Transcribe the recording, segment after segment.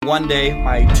One day,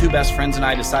 my two best friends and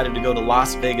I decided to go to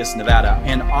Las Vegas, Nevada.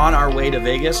 And on our way to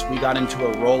Vegas, we got into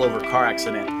a rollover car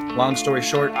accident. Long story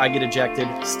short, I get ejected,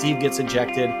 Steve gets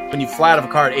ejected. When you fly out of a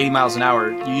car at 80 miles an hour,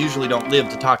 you usually don't live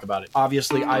to talk about it.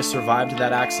 Obviously, I survived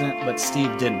that accident, but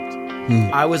Steve didn't.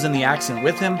 I was in the accident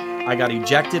with him. I got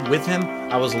ejected with him.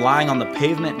 I was lying on the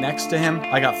pavement next to him.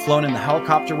 I got flown in the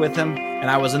helicopter with him. And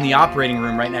I was in the operating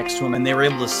room right next to him, and they were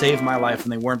able to save my life,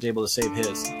 and they weren't able to save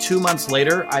his. 2 months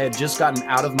later, I had just gotten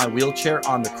out of my wheelchair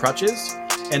on the crutches,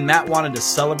 and Matt wanted to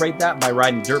celebrate that by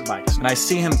riding dirt bikes. And I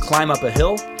see him climb up a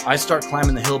hill. I start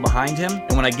climbing the hill behind him,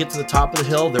 and when I get to the top of the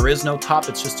hill, there is no top,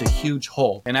 it's just a huge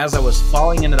hole. And as I was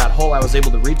falling into that hole, I was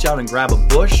able to reach out and grab a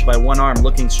bush by one arm,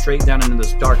 looking straight down into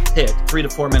this dark pit. 3 to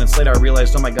 4 minutes later, I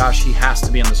realized, oh my gosh, he has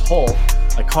to be in this hole.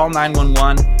 I call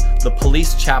 911. The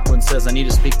police chaplain says I need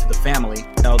to speak to the family.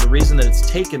 Now, the reason that it's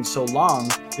taken so long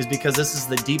is because this is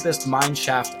the deepest mine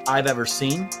shaft I've ever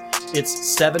seen. It's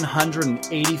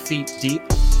 780 feet deep.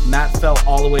 Matt fell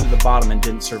all the way to the bottom and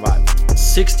didn't survive.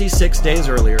 66 days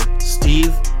earlier,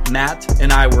 Steve, Matt,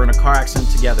 and I were in a car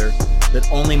accident together that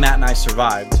only Matt and I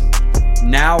survived.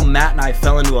 Now Matt and I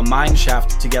fell into a mine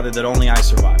shaft together that only I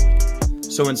survived.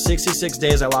 So in 66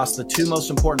 days, I lost the two most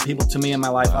important people to me in my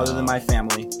life other than my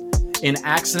family in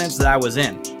accidents that I was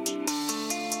in.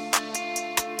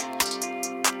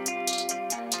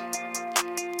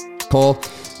 Cole,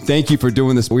 thank you for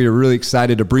doing this. We are really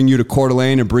excited to bring you to Coeur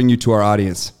d'Alene and bring you to our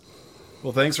audience.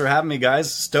 Well, thanks for having me,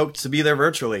 guys. Stoked to be there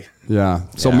virtually. Yeah.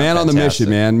 So Yeah, man on the mission,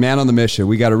 man. Man on the mission.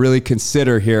 We got to really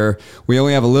consider here. We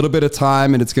only have a little bit of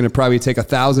time, and it's going to probably take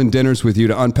 1,000 dinners with you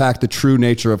to unpack the true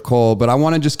nature of Cole. But I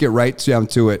want to just get right down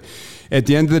to it. At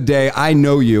the end of the day, I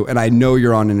know you, and I know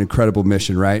you're on an incredible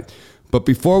mission, right? But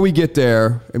before we get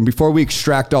there, and before we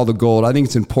extract all the gold, I think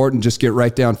it's important to just get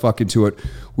right down fucking to it.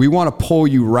 We want to pull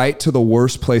you right to the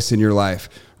worst place in your life,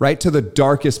 right to the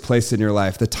darkest place in your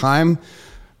life, the time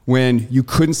when you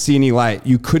couldn't see any light,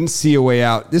 you couldn't see a way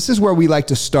out. This is where we like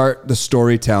to start the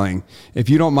storytelling. If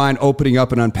you don't mind opening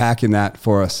up and unpacking that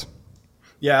for us.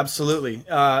 Yeah, absolutely.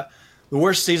 The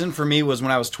worst season for me was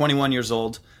when I was 21 years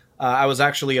old. I was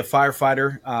actually a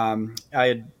firefighter. I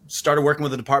had started working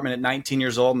with the department at 19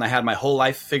 years old, and I had my whole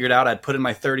life figured out. I'd put in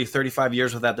my 30, 35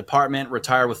 years with that department,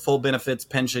 retire with full benefits,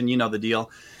 pension, you know the deal.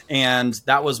 And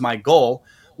that was my goal.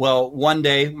 Well, one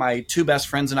day, my two best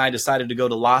friends and I decided to go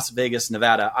to Las Vegas,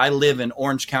 Nevada. I live in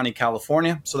Orange County,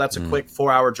 California, so that's a quick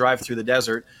 4-hour drive through the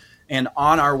desert. And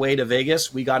on our way to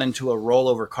Vegas, we got into a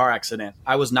rollover car accident.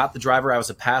 I was not the driver. I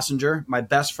was a passenger. My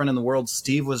best friend in the world,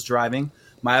 Steve, was driving.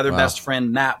 My other best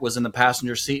friend, Matt, was in the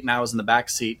passenger seat, and I was in the back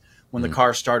seat when the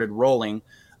car started rolling.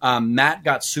 Matt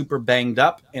got super banged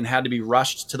up and had to be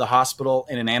rushed to the hospital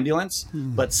in an ambulance.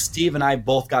 But Steve and I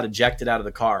both got ejected out of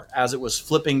the car. As it was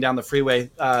flipping down the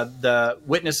freeway, the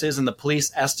witnesses and the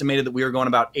police estimated that we were going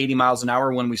about 80 miles an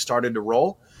hour when we started to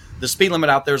roll. The speed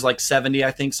limit out there is like 70, I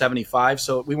think 75.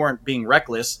 So we weren't being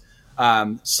reckless.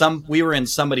 We were in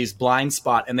somebody's blind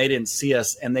spot and they didn't see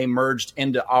us, and they merged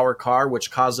into our car, which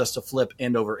caused us to flip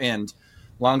end over end.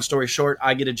 Long story short,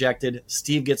 I get ejected.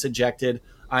 Steve gets ejected.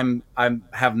 I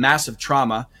have massive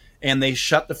trauma, and they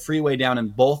shut the freeway down in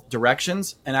both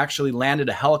directions and actually landed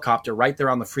a helicopter right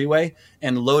there on the freeway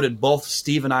and loaded both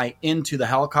Steve and I into the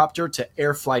helicopter to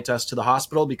air flight us to the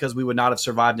hospital because we would not have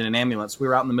survived in an ambulance. We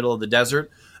were out in the middle of the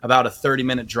desert, about a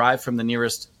 30-minute drive from the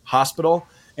nearest hospital,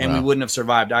 and we wouldn't have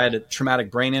survived. I had a traumatic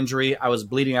brain injury. I was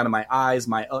bleeding out of my eyes,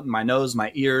 my nose,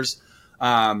 my ears.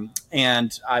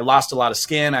 And I lost a lot of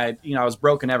skin. I was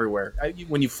broken everywhere.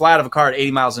 When you fly out of a car at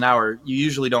 80 miles an hour, you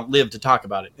usually don't live to talk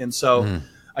about it. And so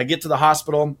I get to the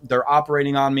hospital, they're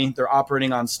operating on me. They're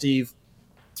operating on Steve.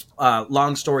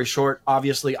 Long story short,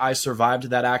 obviously I survived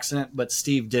that accident, but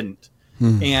Steve didn't.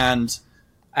 And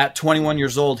at 21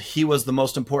 years old, he was the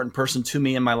most important person to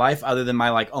me in my life other than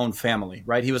my own family,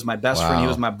 right? He was my best friend. He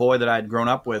was my boy that I had grown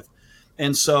up with.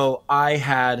 And so I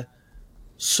had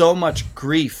so much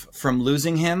grief from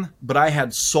losing him, but I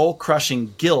had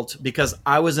soul-crushing guilt because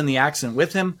I was in the accident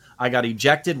with him. I got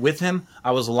ejected with him.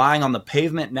 I was lying on the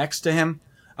pavement next to him.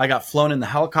 I got flown in the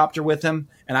helicopter with him,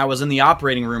 and I was in the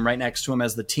operating room right next to him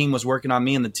as the team was working on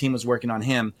me and the team was working on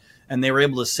him, and they were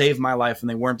able to save my life, and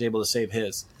they weren't able to save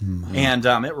his. And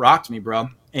it rocked me, bro.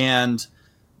 And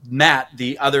Matt,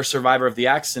 the other survivor of the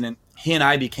accident, he and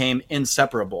I became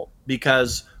inseparable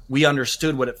because we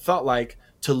understood what it felt like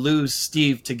to lose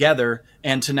Steve together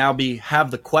and to now have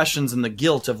the questions and the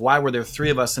guilt of why were there 3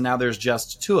 of us and now there's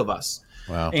just 2 of us.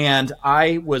 Wow. And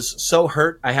I was so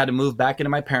hurt, I had to move back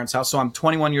into my parents' house. So I'm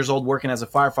 21 years old working as a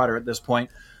firefighter at this point.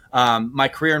 My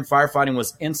career in firefighting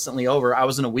was instantly over. I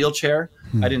was in a wheelchair.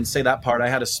 I didn't say that part. I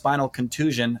had a spinal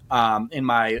contusion in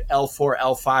my L4,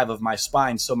 L5 of my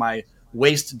spine. So my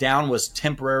waist down was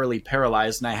temporarily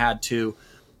paralyzed, and I had to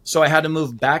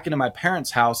move back into my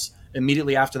parents' house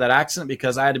immediately after that accident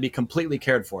because I had to be completely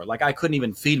cared for. Like I couldn't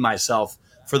even feed myself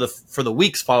for the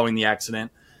weeks following the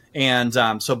accident. And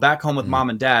so back home with mom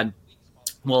and dad.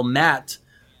 Well, Matt,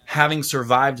 having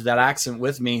survived that accident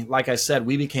with me, like I said,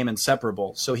 we became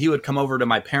inseparable. So he would come over to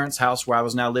my parents' house where I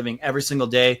was now living every single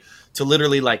day to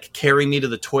literally like carry me to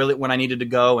the toilet when I needed to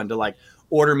go and to like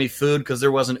order me food because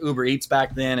there wasn't Uber Eats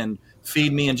back then, and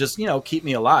feed me and just, keep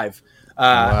me alive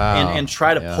and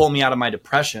try to pull me out of my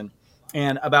depression.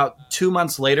 And about 2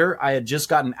 months later, I had just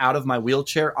gotten out of my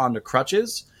wheelchair onto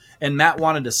crutches. And Matt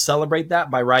wanted to celebrate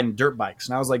that by riding dirt bikes.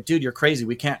 And I was like, dude, you're crazy.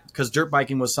 We can't, because dirt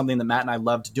biking was something that Matt and I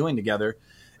loved doing together.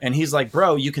 And he's like,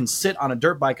 bro, you can sit on a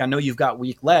dirt bike. I know you've got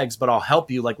weak legs, but I'll help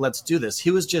you. Like, let's do this.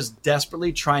 He was just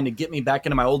desperately trying to get me back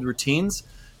into my old routines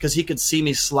because he could see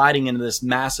me sliding into this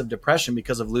massive depression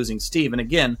because of losing Steve. And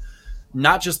again,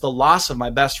 not just the loss of my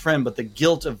best friend, but the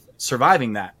guilt of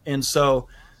surviving that. And so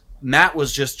Matt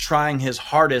was just trying his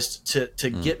hardest to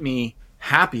get me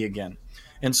happy again.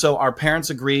 And so our parents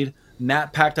agreed.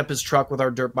 Matt packed up his truck with our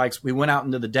dirt bikes. We went out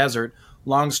into the desert.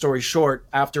 Long story short,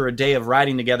 after a day of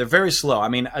riding together, very slow. I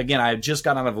mean, again, I had just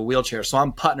gotten out of a wheelchair, so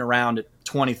I'm putting around at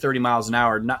 20, 30 miles an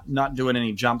hour, not doing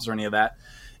any jumps or any of that.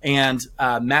 And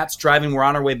Matt's driving. We're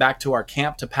on our way back to our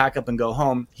camp to pack up and go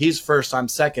home. He's first. I'm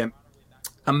second.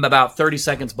 I'm about 30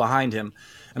 seconds behind him.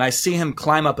 And I see him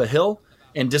climb up a hill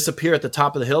and disappear at the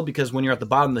top of the hill because when you're at the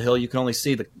bottom of the hill, you can only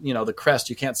see the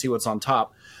crest. You can't see what's on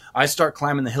top. I start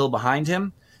climbing the hill behind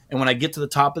him. And when I get to the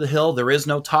top of the hill, there is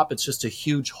no top. It's just a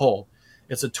huge hole.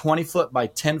 It's a 20-foot by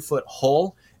 10-foot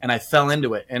hole, and I fell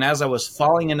into it. And as I was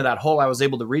falling into that hole, I was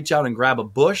able to reach out and grab a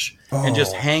bush and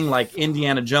just hang like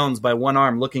Indiana Jones by one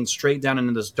arm, looking straight down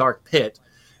into this dark pit.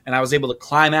 And I was able to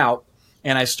climb out,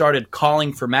 and I started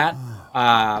calling for Matt.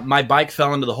 My bike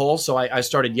fell into the hole, so I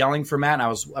started yelling for Matt. And I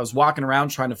was walking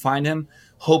around trying to find him,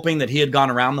 hoping that he had gone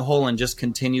around the hole and just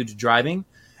continued driving.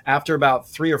 After about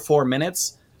 3 or 4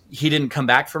 minutes, he didn't come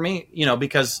back for me,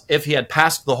 because if he had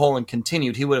passed the hole and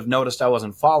continued, he would have noticed I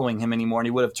wasn't following him anymore, and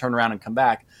he would have turned around and come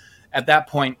back. At that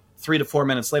point, 3 to 4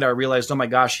 minutes later, I realized, oh my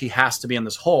gosh, he has to be in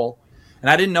this hole. And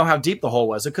I didn't know how deep the hole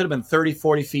was. It could have been 30,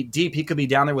 40 feet deep. He could be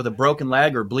down there with a broken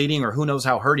leg or bleeding or who knows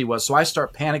how hurt he was. So I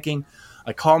start panicking.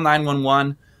 I call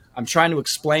 911. I'm trying to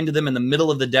explain to them in the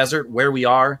middle of the desert where we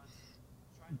are.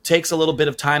 It takes a little bit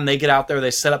of time. They get out there.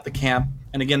 They set up the camp.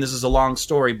 And again, this is a long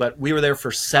story, but we were there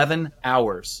for 7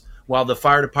 hours while the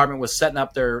fire department was setting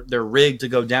up their rig to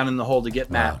go down in the hole to get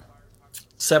Matt.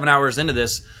 7 hours into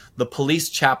this, the police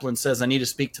chaplain says, I need to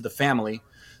speak to the family.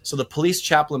 So the police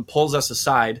chaplain pulls us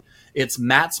aside. It's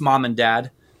Matt's mom and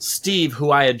dad, Steve,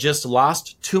 who I had just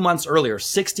lost 2 months earlier,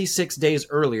 66 days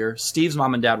earlier. Steve's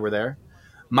mom and dad were there.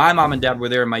 My mom and dad were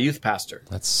there, and my youth pastor.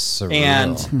 That's surreal.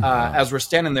 And as we're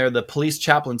standing there, the police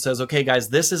chaplain says, okay, guys,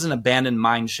 this is an abandoned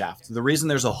mine shaft. The reason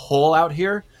there's a hole out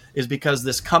here is because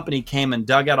this company came and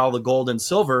dug out all the gold and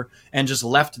silver and just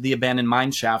left the abandoned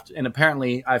mine shaft. And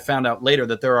apparently I found out later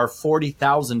that there are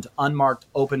 40,000 unmarked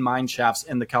open mine shafts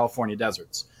in the California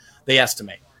deserts, they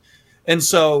estimate. And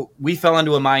so we fell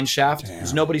into a mine shaft. Damn. It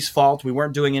was nobody's fault. We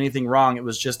weren't doing anything wrong. It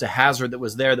was just a hazard that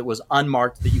was there that was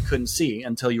unmarked that you couldn't see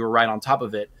until you were right on top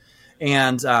of it.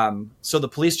 And so the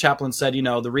police chaplain said,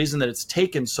 the reason that it's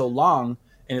taken so long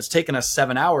and it's taken us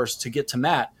 7 hours to get to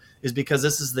Matt is because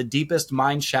this is the deepest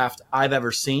mine shaft I've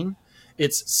ever seen.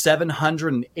 It's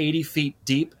 780 feet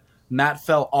deep. Matt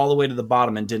fell all the way to the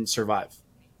bottom and didn't survive.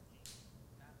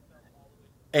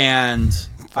 And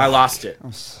I lost it.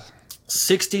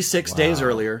 66 days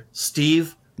earlier,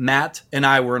 Steve, Matt, and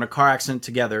I were in a car accident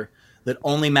together that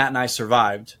only Matt and I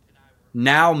survived.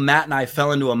 Now Matt and I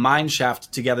fell into a mine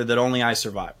shaft together that only I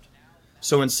survived.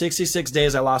 So in 66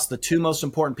 days, I lost the two most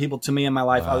important people to me in my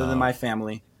life other than my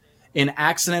family in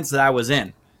accidents that I was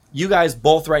in. You guys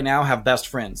both right now have best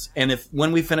friends. And if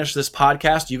when we finish this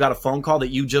podcast, you got a phone call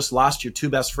that you just lost your two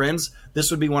best friends, this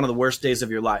would be one of the worst days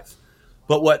of your life.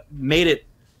 But what made it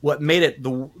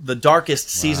the darkest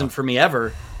season for me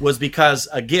ever was because,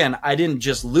 again, I didn't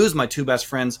just lose my two best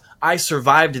friends. I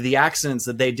survived the accidents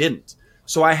that they didn't.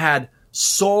 So I had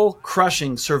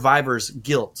soul-crushing survivor's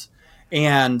guilt.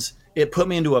 And it put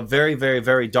me into a very, very,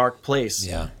 very dark place.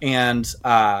 Yeah. And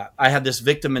I had this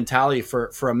victim mentality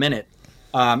for a minute.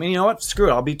 And you know what? Screw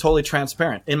it. I'll be totally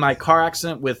transparent. In my car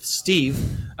accident with Steve,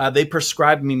 they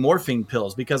prescribed me morphine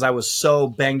pills because I was so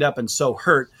banged up and so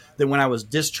hurt that when I was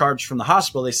discharged from the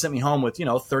hospital, they sent me home with,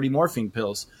 30 morphine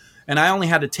pills. And I only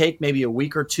had to take maybe a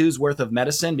week or two's worth of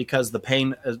medicine because the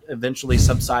pain eventually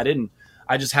subsided. And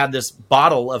I just had this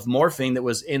bottle of morphine that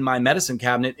was in my medicine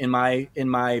cabinet in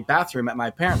my bathroom at my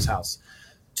parents' house.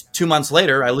 2 months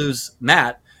later, I lose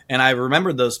Matt, and I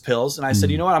remembered those pills. And I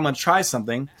said, you know what, I'm going to try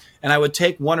something. And I would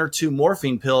take 1 or 2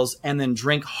 morphine pills and then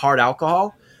drink hard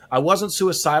alcohol. I wasn't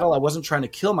suicidal. I wasn't trying to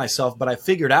kill myself, but I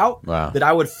figured out that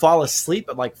I would fall asleep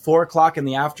at like 4 o'clock in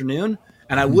the afternoon,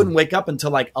 and I wouldn't wake up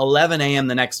until like 11 a.m.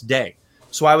 the next day.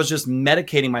 So I was just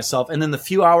medicating myself. And then the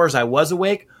few hours I was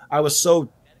awake, I was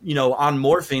so, on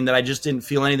morphine that I just didn't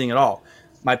feel anything at all.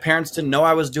 My parents didn't know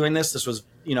I was doing this. This was,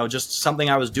 just something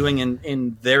I was doing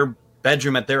in their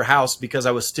bedroom at their house because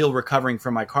I was still recovering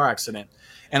from my car accident.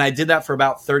 And I did that for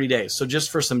about 30 days. So just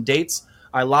for some dates,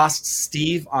 I lost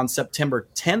Steve on September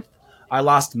 10th. I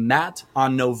lost Matt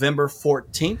on November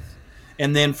 14th.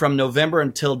 And then from November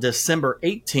until December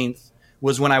 18th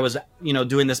was when I was,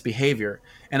 doing this behavior.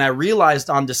 And I realized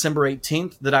on December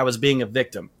 18th that I was being a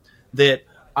victim, that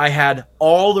I had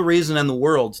all the reason in the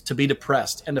world to be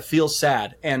depressed and to feel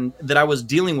sad, and that I was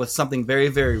dealing with something very,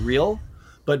 very real.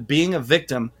 But being a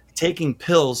victim, taking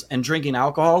pills and drinking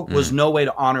alcohol was no way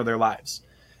to honor their lives.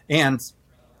 And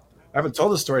I haven't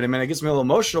told this story in a minute. It gets me a little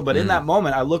emotional, but in that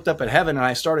moment, I looked up at heaven and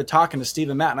I started talking to Steve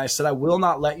and Matt, and I said, I will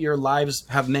not let your lives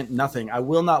have meant nothing. I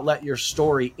will not let your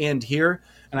story end here,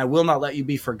 and I will not let you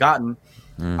be forgotten.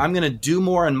 I'm going to do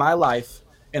more in my life,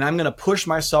 and I'm going to push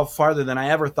myself farther than I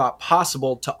ever thought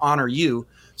possible to honor you,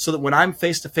 so that when I'm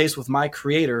face to face with my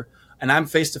creator and I'm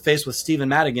face to face with Steve and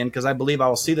Matt again, because I believe I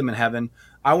will see them in heaven,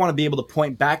 I want to be able to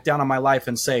point back down on my life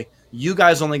and say, you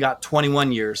guys only got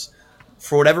 21 years.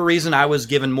 For whatever reason, I was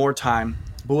given more time,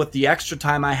 but with the extra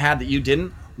time I had that you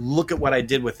didn't, look at what I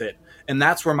did with it. And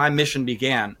that's where my mission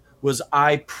began, was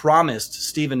I promised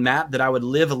Steve and Matt that I would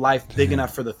live a life big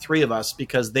enough for the 3 of us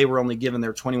because they were only given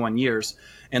their 21 years.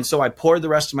 And so I poured the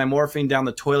rest of my morphine down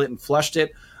the toilet and flushed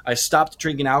it. I stopped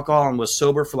drinking alcohol and was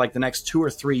sober for like the next 2 or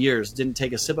 3 years, didn't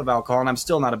take a sip of alcohol, and I'm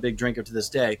still not a big drinker to this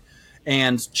day,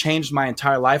 and changed my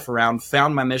entire life around,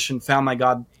 found my mission, found my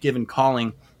God-given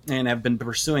calling, and have been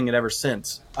pursuing it ever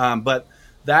since. But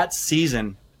that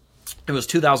season, it was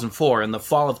 2004. In the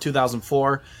fall of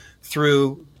 2004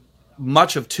 through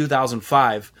much of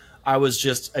 2005, I was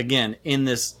just, again, in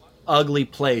this ugly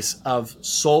place of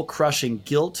soul-crushing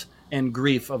guilt and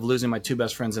grief of losing my 2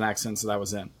 best friends in accidents that I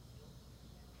was in.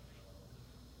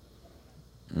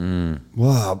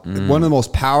 Wow. One of the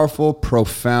most powerful,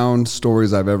 profound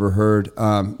stories I've ever heard.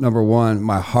 Number one,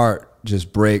 my heart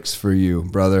just breaks for you,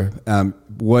 brother.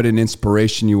 What an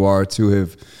inspiration you are to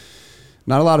have.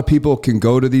 Not a lot of people can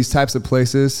go to these types of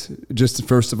places. Just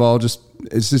first of all,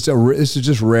 it's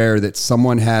just rare that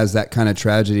someone has that kind of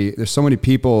tragedy. There's so many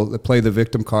people that play the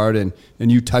victim card, and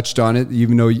you touched on it,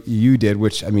 even though you did.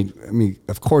 Which I mean,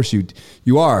 of course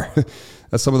you are.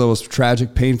 That's some of the most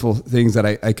tragic, painful things that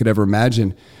I could ever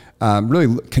imagine.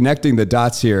 Really connecting the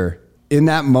dots here in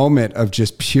that moment of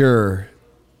just pure.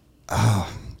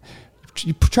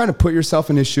 You trying to put yourself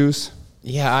in his shoes?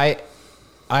 Yeah,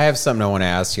 I have something I want to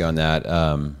ask you on that.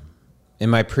 In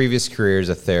my previous career as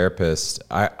a therapist,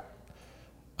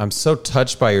 I'm so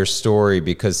touched by your story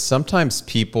because sometimes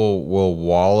people will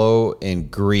wallow in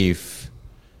grief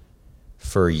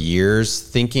for years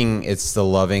thinking it's the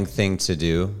loving thing to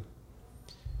do.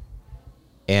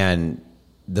 And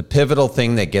the pivotal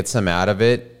thing that gets them out of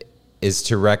it is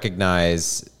to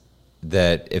recognize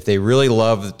that if they really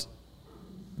loved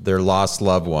their lost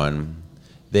loved one,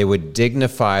 they would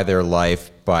dignify their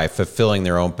life by fulfilling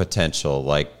their own potential,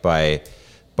 like by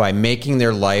making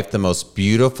their life the most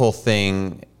beautiful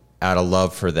thing out of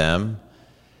love for them.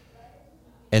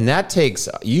 And that takes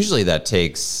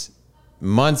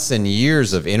months and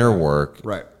years of inner work.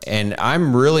 Right. And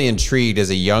I'm really intrigued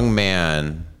as a young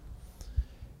man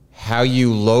how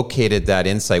you located that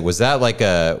insight. Was that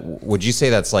would you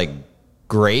say that's like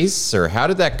grace, or how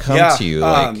did that come to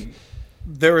you?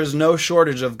 There is no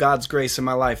shortage of God's grace in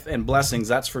my life and blessings,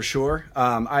 that's for sure.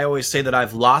 I always say that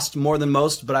I've lost more than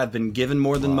most, but I've been given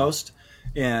more than most.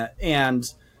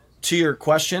 And to your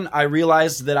question, I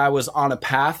realized that I was on a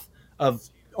path of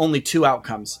only 2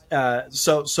 outcomes.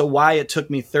 So why it took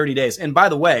me 30 days. And by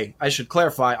the way, I should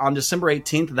clarify, on December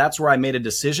 18th, that's where I made a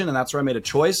decision and that's where I made a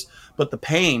choice. But the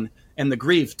pain and the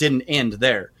grief didn't end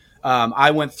there. I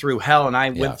went through hell and I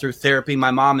went through therapy. My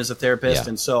mom is a therapist.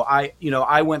 And so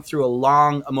I went through a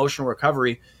long emotional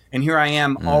recovery, and here I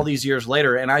am all these years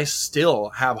later, and I still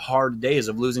have hard days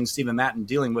of losing Steve and Matt and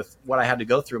dealing with what I had to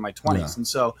go through in my 20s. Yeah. And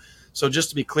so just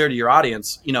to be clear to your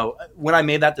audience, when I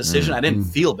made that decision, I didn't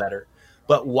feel better,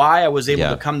 But why I was able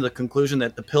Yeah. to come to the conclusion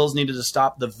that the pills needed to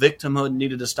stop, the victimhood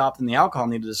needed to stop, and the alcohol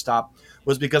needed to stop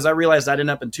was because I realized I'd end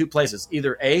up in two places.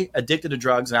 Either A, addicted to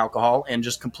drugs and alcohol and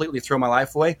just completely throw my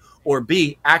life away, or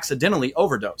B, accidentally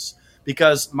overdose.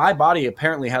 Because my body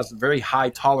apparently has very high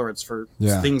tolerance for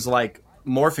things like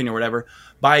morphine or whatever.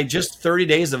 By just 30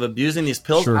 days of abusing these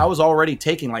pills, I was already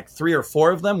taking like 3 or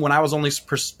 4 of them when I was only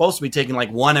supposed to be taking like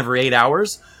 1 every 8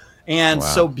 hours. And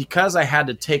so because I had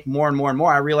to take more and more and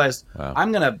more, I realized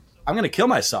I'm going to kill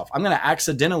myself. I'm going to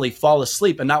accidentally fall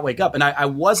asleep and not wake up. And I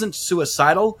wasn't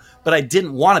suicidal, but I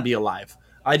didn't want to be alive.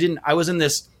 I was in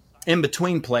this in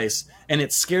between place, and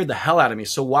it scared the hell out of me.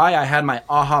 So why I had my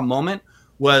aha moment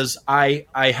was I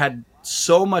had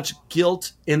so much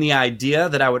guilt in the idea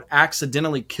that I would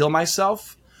accidentally kill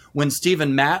myself when Steve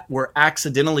and Matt were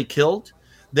accidentally killed,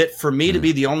 that for me to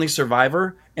be the only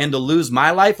survivor and to lose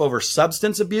my life over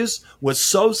substance abuse was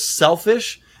so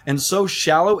selfish and so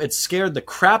shallow, it scared the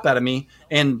crap out of me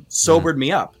and sobered me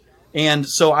up. And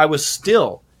so I was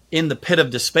still in the pit of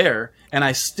despair, and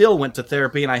I still went to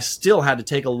therapy, and I still had to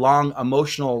take a long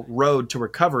emotional road to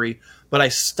recovery. But I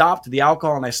stopped the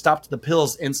alcohol and I stopped the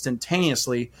pills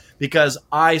instantaneously because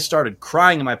I started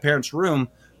crying in my parents' room,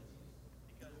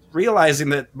 realizing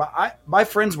that my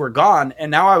friends were gone, and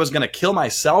now I was going to kill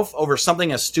myself over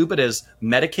something as stupid as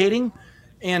medicating.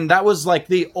 And that was like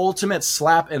the ultimate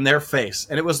slap in their face.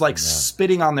 And it was like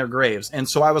spitting on their graves. And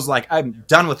so I was like, I'm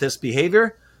done with this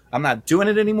behavior. I'm not doing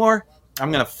it anymore.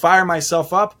 I'm going to fire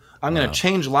myself up. I'm going to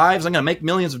change lives. I'm going to make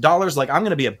millions of dollars. Like, I'm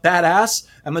going to be a badass.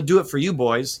 I'm going to do it for you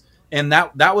boys. And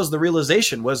that was the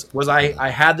realization was I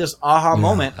had this aha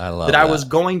moment that I was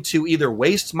going to either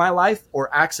waste my life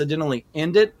or accidentally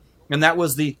end it. And that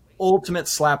was the ultimate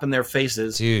slap in their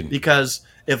faces. Dude. Because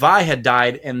if I had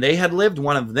died and they had lived,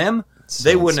 one of them,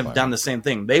 they wouldn't have done the same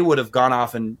thing. They would have gone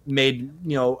off and made,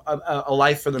 a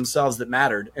life for themselves that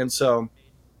mattered. And so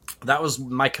that was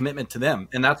my commitment to them.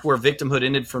 And that's where victimhood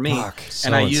ended for me.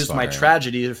 And I used my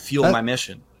tragedy to fuel my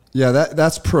mission. Yeah,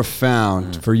 that's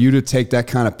profound for you to take that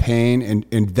kind of pain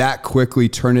and that quickly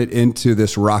turn it into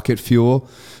this rocket fuel.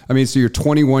 I mean, so you're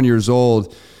 21 years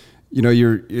old.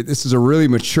 This is a really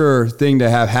mature thing to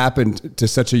have happened to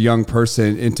such a young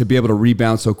person and to be able to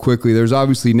rebound so quickly. There's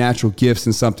obviously natural gifts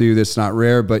in something that's not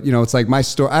rare, but it's like my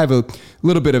story. I have a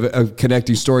little bit of a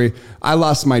connecting story. I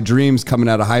lost my dreams coming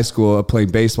out of high school of playing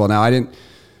baseball. Now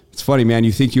it's funny, man.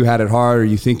 You think you had it hard, or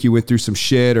you think you went through some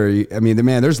shit,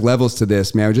 man, there's levels to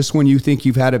this, man. Just when you think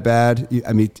you've had it bad,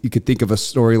 you could think of a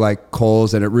story like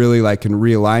Cole's, and it really can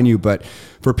realign you. But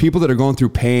for people that are going through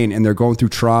pain and they're going through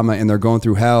trauma and they're going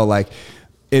through hell,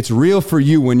 it's real for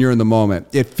you when you're in the moment.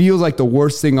 It feels like the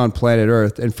worst thing on planet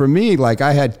Earth. And for me,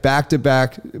 I had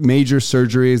back-to-back major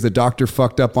surgeries. The doctor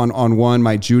fucked up on one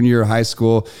my junior year of high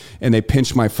school, and they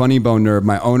pinched my funny bone nerve,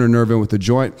 my ulnar nerve in with the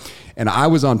joint. And I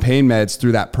was on pain meds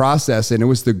through that process. And it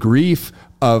was the grief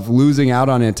of losing out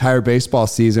on an entire baseball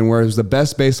season where it was the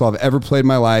best baseball I've ever played in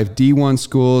my life. D1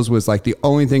 schools was like the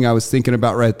only thing I was thinking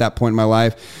about right at that point in my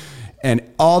life. And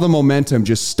all the momentum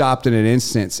just stopped in an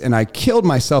instant. And I killed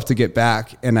myself to get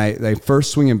back. And I first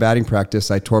swing in batting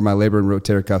practice, I tore my labrum and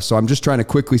rotator cuff. So I'm just trying to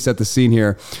quickly set the scene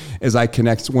here as I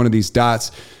connect one of these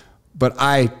dots. But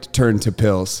I turned to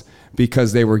pills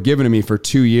because they were given to me for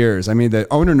 2 years. I mean, the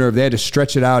ulnar nerve, they had to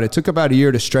stretch it out. It took about a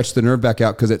year to stretch the nerve back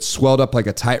out because it swelled up like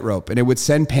a tightrope. And it would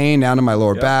send pain down to my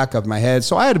lower back of my head.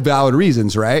 So I had valid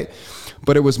reasons, right?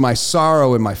 But it was my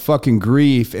sorrow and my fucking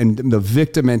grief and the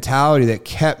victim mentality that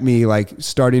kept me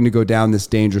starting to go down this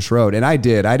dangerous road. And I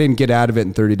didn't get out of it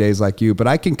in 30 days like you, but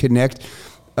I can connect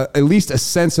at least a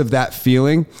sense of that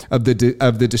feeling of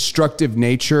the destructive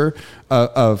nature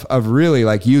of really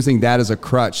using that as a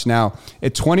crutch. Now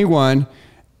at 21,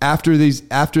 after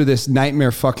this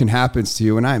nightmare fucking happens to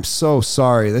you, and I am so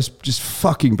sorry, this just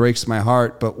fucking breaks my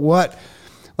heart. But what,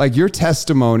 your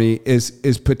testimony is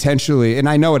potentially, and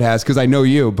I know it has because I know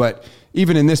you, but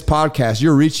even in this podcast,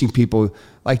 you're reaching people.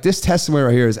 This testimony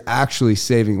right here is actually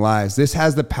saving lives. This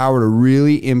has the power to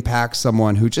really impact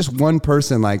someone who just one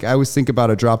person, I always think about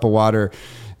a drop of water,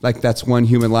 that's one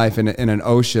human life in an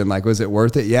ocean. Was it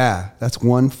worth it? Yeah, that's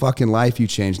one fucking life you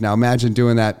changed. Now imagine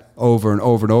doing that over and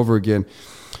over and over again.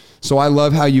 So I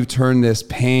love how you turn this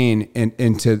pain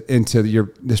into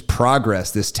this progress,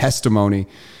 this testimony.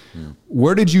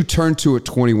 Where did you turn to at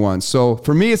 21? So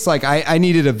for me, it's I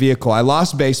needed a vehicle. I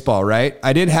lost baseball, right?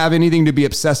 I didn't have anything to be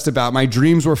obsessed about. My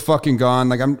dreams were fucking gone.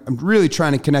 I'm really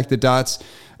trying to connect the dots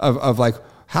of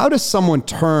how does someone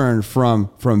turn from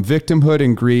victimhood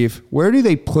and grief? Where do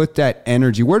they put that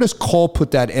energy? Where does Cole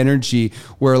put that energy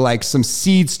where some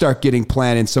seeds start getting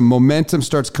planted, some momentum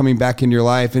starts coming back in your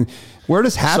life? And Where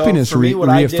does happiness So for me, what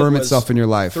I did reaffirm was itself in your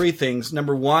life? Three things.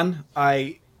 Number one,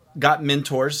 I got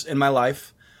mentors in my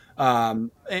life.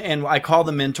 And I call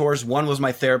them mentors. One was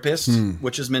my therapist,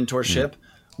 which is mentorship.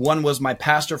 One was my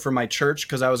pastor for my church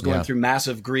because I was going through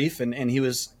massive grief, and he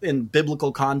was in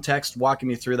biblical context walking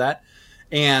me through that.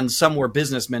 And some were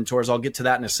business mentors. I'll get to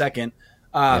that in a second.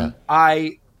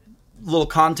 Little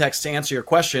context to answer your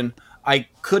question. I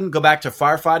couldn't go back to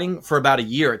firefighting for about a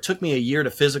year. It took me a year to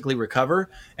physically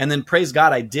recover. And then praise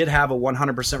God, I did have a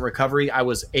 100% recovery. I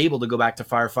was able to go back to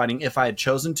firefighting if I had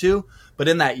chosen to. But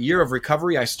in that year of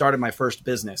recovery, I started my first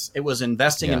business. It was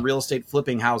investing in real estate,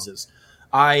 flipping houses.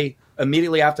 I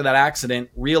immediately after that accident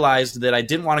realized that I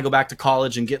didn't want to go back to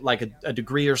college and get like a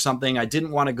degree or something. I didn't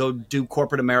want to go do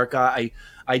corporate America.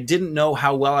 I didn't know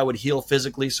how well I would heal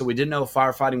physically, so we didn't know if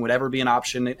firefighting would ever be an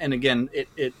option. And again,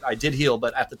 I did heal,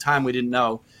 but at the time we didn't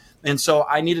know. And so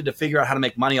I needed to figure out how to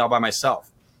make money all by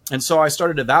myself. And so I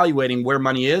started evaluating where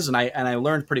money is, and I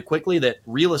learned pretty quickly that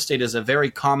real estate is a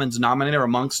very common denominator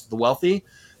amongst the wealthy.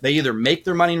 They either make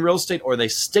their money in real estate or they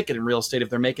stick it in real estate if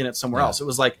they're making it somewhere else. It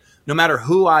was like no matter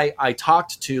who I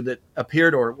talked to that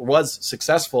appeared or was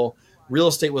successful, real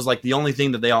estate was like the only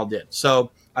thing that they all did.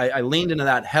 So I leaned into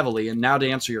that heavily. And now to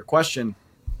answer your question,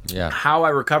 how I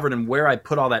recovered and where I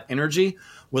put all that energy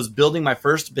was building my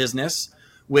first business,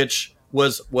 which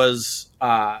was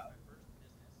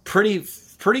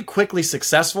pretty quickly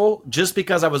successful just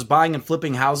because I was buying and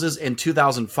flipping houses in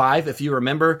 2005. If you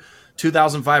remember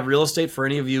 2005 real estate, for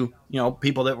any of you,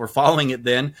 people that were following it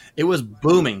then, it was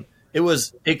booming. It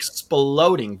was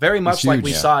exploding, very much like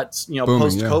we saw it,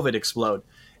 post-COVID explode.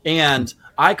 And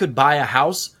I could buy a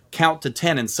house, count to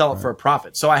 10 and sell it for a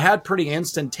profit. So I had pretty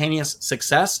instantaneous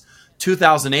success.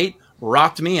 2008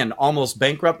 rocked me and almost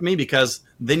bankrupted me because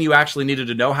then you actually needed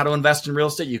to know how to invest in real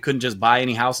estate. You couldn't just buy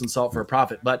any house and sell it for a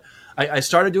profit. But I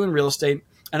started doing real estate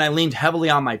and I leaned heavily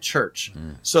on my church.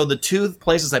 So the two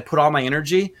places I put all my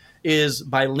energy is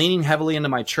by leaning heavily into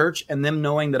my church and them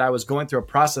knowing that I was going through a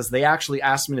process. They actually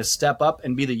asked me to step up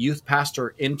and be the youth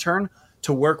pastor intern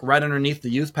to work right underneath the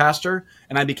youth pastor.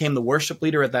 And I became the worship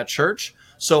leader at that church.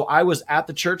 So I was at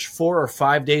the church 4 or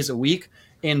 5 days a week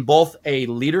in both a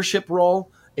leadership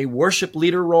role, a worship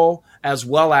leader role, as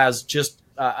well as just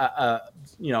an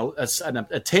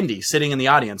attendee sitting in the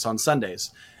audience on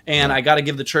Sundays. And I got to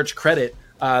give the church credit.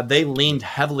 They leaned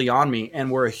heavily on me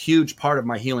and were a huge part of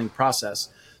my healing process.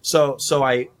 So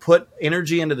I put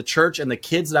energy into the church and the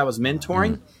kids that I was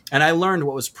mentoring. And I learned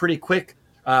what was pretty quick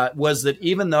was that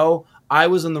even though I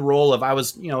was in the role of,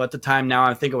 at the time now,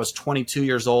 I think I was 22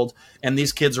 years old. And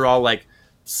these kids are all like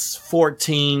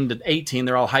 14 to 18.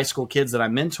 They're all high school kids that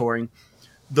I'm mentoring.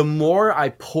 The more I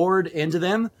poured into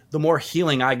them, the more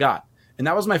healing I got. And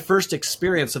that was my first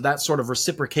experience of that sort of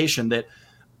reciprocation, that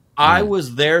I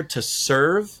was there to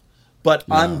serve, but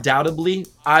undoubtedly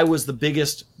I was the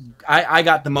biggest, I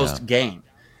got the most gain.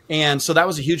 And so that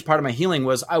was a huge part of my healing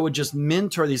was I would just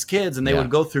mentor these kids and they would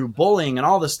go through bullying and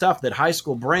all the stuff that high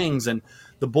school brings. And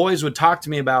the boys would talk to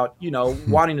me about,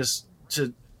 wanting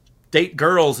to date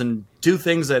girls and do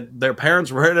things that their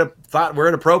parents thought were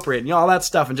inappropriate and all that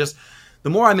stuff. And just the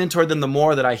more I mentored them, the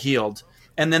more that I healed.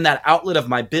 And then that outlet of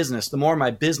my business, the more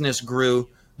my business grew,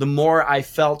 the more I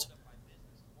felt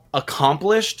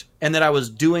accomplished and that I was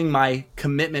doing my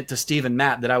commitment to Steve and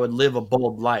Matt, that I would live a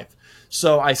bold life.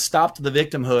 So I stopped the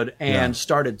victimhood and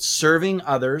started serving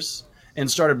others and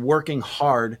started working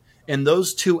hard. And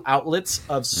those two outlets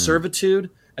of servitude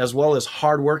as well as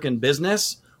hard work and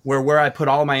business were where I put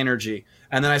all my energy.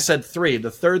 And then I said 3.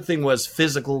 The third thing was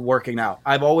physical working out.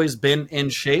 I've always been in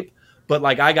shape, but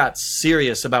I got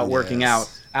serious about working out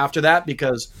after that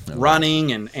because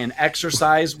running and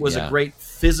exercise was a great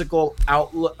physical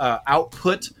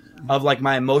output of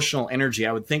my emotional energy.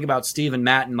 I would think about Steve and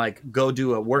Matt and go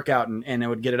do a workout and I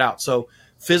would get it out. So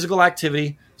physical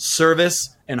activity,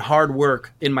 service, and hard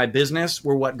work in my business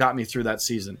were what got me through that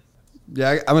season.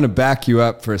 Yeah, I'm going to back you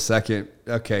up for a second.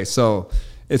 Okay, so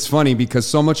it's funny because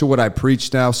so much of what I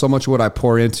preach now, so much of what I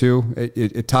pour into,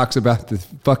 it talks about the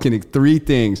fucking 3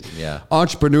 things. Yeah.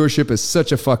 Entrepreneurship is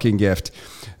such a fucking gift.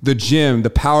 The gym,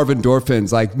 the power of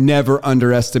endorphins, never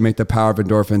underestimate the power of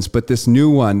endorphins. But this new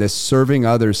one, this serving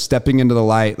others, stepping into the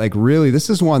light, really, this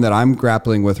is one that I'm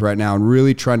grappling with right now and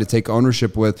really trying to take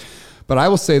ownership with. But I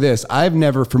will say this,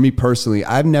 for me personally,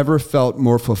 I've never felt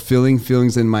more fulfilling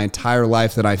feelings in my entire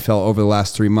life than I felt over the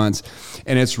last 3 months.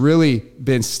 And it's really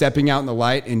been stepping out in the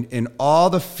light and all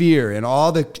the fear and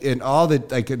all the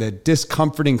the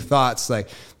discomforting thoughts.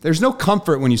 There's no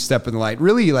comfort when you step in the light.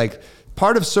 Really,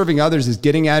 part of serving others is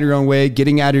getting out of your own way,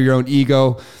 getting out of your own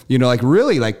ego, you know, like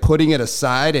really like putting it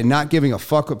aside and not giving a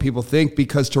fuck what people think,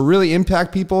 because to really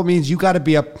impact people means you got to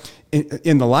be up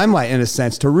in the limelight in a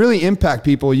sense. To really impact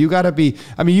people, you got to be,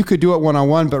 I mean, you could do it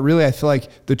one-on-one, but really I feel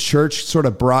like the church sort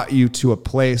of brought you to a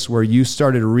place where you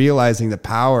started realizing the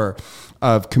power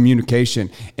of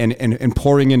communication and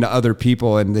pouring into other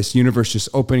people, and this universe just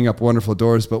opening up wonderful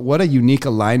doors. But what a unique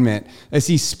alignment. As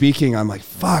he's speaking, I'm like,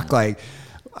 fuck, like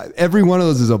every one of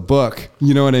those is a book.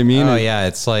 You know what I mean? Oh yeah.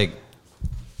 It's like,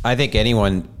 I think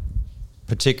anyone,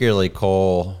 particularly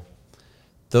Cole,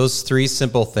 those three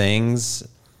simple things,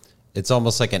 it's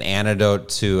almost like an antidote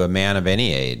to a man of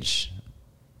any age,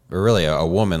 or really a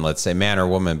woman, let's say man or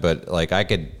woman. But like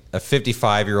a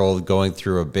 55-year-old going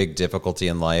through a big difficulty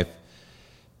in life,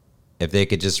 if they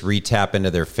could just re-tap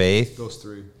into their faith, those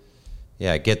three,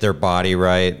 yeah, get their body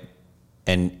right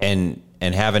and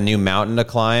have a new mountain to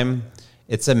climb.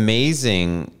 It's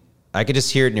amazing. I could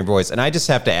just hear it in your voice. And I just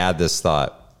have to add this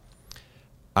thought.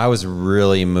 I was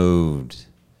really moved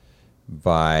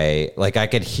by, like, I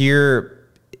could hear,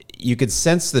 you could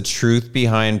sense the truth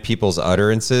behind people's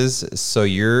utterances. So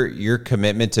your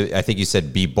commitment to, I think you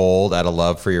said, be bold out of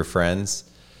love for your friends.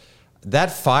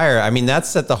 That fire, I mean,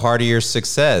 that's at the heart of your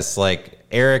success. Like,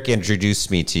 Eric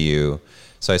introduced me to you,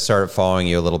 so I started following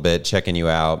you a little bit, checking you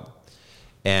out.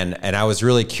 And I was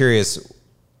really curious,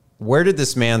 where did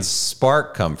this man's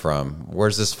spark come from?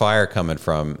 Where's this fire coming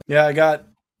from? Yeah,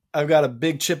 I've got a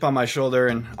big chip on my shoulder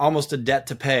and almost a debt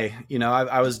to pay. You know,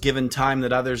 I was given time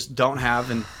that others don't have.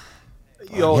 And,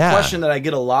 you know, a question that I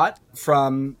get a lot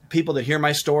from people that hear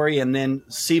my story and then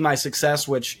see my success,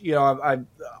 which, you know, I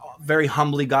very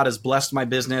humbly, God has blessed my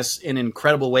business in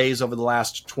incredible ways over the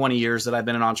last 20 years that I've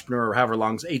been an entrepreneur, or however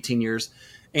long, 18 years.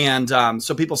 And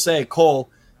so people say, Cole,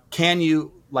 can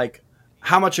you, like,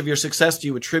 how much of your success do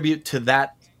you attribute to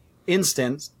that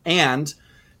instance? And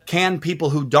can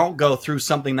people who don't go through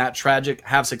something that tragic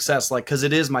have success? Like, because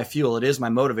it is my fuel, it is my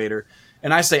motivator.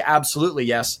 And I say, absolutely,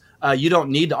 yes. You don't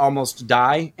need to almost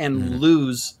die and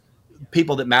lose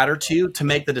people that matter to you to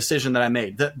make the decision that I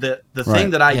made. The thing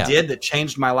that I did that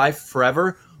changed my life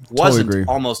forever wasn't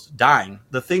almost dying.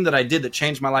 The thing that I did that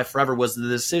changed my life forever was the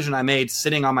decision I made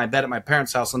sitting on my bed at my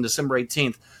parents' house on December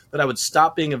 18th, that I would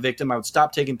stop being a victim, I would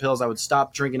stop taking pills, I would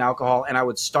stop drinking alcohol, and I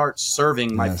would start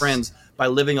serving my friends by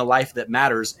living a life that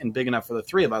matters and big enough for the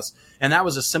three of us. And that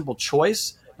was a simple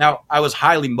choice. Now, I was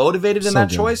highly motivated in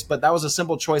that choice, but that was a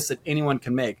simple choice that anyone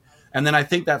can make. And then I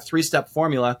think that 3-step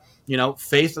formula, you know,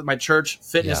 faith at my church,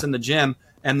 fitness in the gym,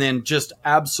 and then just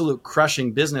absolute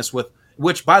crushing business with,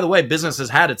 which, by the way, business has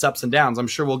had its ups and downs. I'm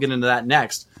sure we'll get into that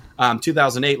next.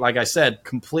 2008, like I said,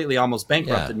 completely almost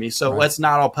bankrupted me. So let's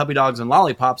not all puppy dogs and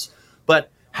lollipops,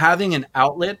 but having an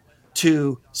outlet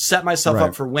to set myself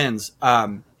up for wins.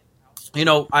 You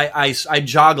know, I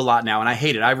jog a lot now and I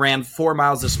hate it. I ran 4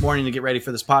 miles this morning to get ready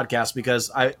for this podcast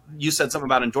because you said something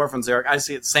about endorphins, Eric. I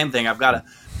see it, same thing. I've got a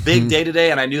big day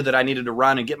today and I knew that I needed to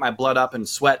run and get my blood up and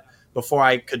sweat before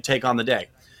I could take on the day.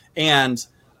 And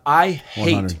I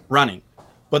hate 100. running.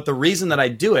 But the reason that I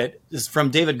do it is from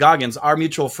David Goggins. Our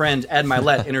mutual friend, Ed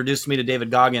Milet, introduced me to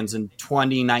David Goggins in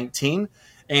 2019.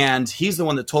 And he's the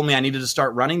one that told me I needed to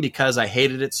start running because I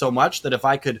hated it so much that if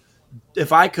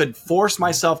I could force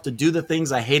myself to do the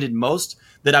things I hated most,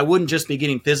 that I wouldn't just be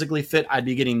getting physically fit, I'd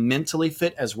be getting mentally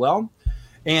fit as well.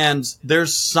 And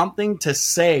there's something to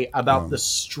say about the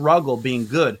struggle being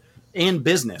good in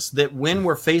business, that when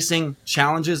we're facing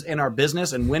challenges in our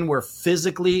business and when we're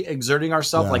physically exerting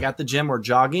ourselves, like at the gym or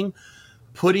jogging,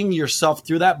 putting yourself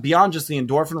through that beyond just the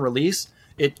endorphin release,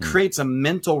 it creates a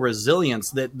mental resilience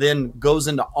that then goes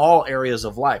into all areas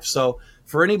of life. So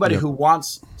for anybody who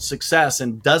wants success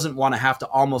and doesn't want to have to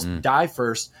almost die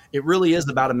first, it really is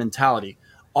about a mentality.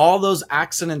 All those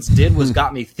accidents did was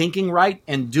got me thinking right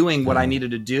and doing what I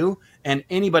needed to do. And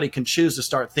anybody can choose to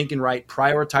start thinking right,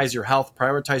 prioritize your health,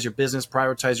 prioritize your business,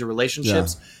 prioritize your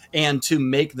relationships, and to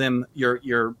make them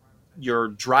your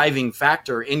driving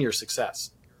factor in your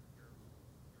success.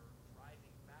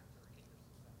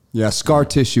 Yeah, scar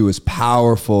tissue is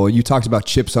powerful. You talked about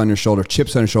chips on your shoulder.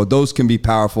 Those can be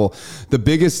powerful. The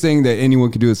biggest thing that anyone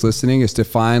can do is listening is to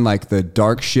find like the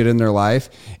dark shit in their life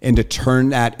and to turn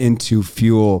that into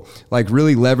fuel, like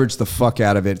really leverage the fuck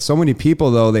out of it. So many people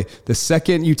though, the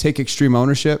second you take extreme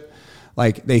ownership,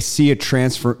 like they see a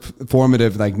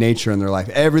transformative like nature in their life.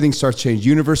 Everything starts to change.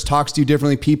 Universe talks to you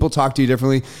differently. People talk to you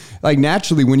differently. Like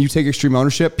naturally, when you take extreme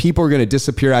ownership, people are going to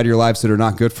disappear out of your lives that are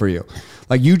not good for you.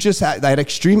 Like you just had that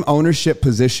extreme ownership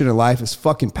position in life is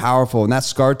fucking powerful. And that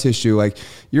scar tissue, like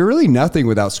you're really nothing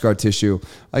without scar tissue.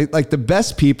 Like the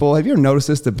best people, have you ever noticed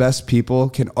this? The best people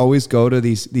can always go to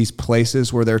these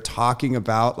places where they're talking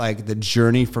about like the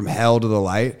journey from hell to the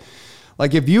light.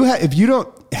 Like if you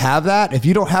don't have that, if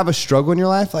you don't have a struggle in your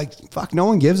life, like fuck, no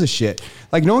one gives a shit.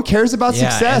 Like no one cares about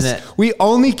success. We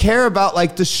only care about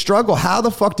like the struggle. How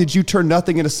the fuck did you turn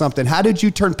nothing into something? How did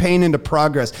you turn pain into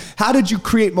progress? How did you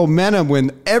create momentum when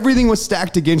everything was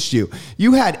stacked against you?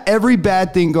 You had every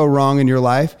bad thing go wrong in your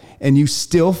life and you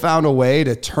still found a way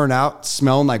to turn out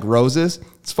smelling like roses.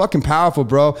 It's fucking powerful,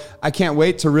 bro. I can't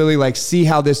wait to really like see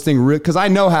how this thing, because I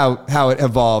know how it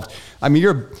evolved. I mean,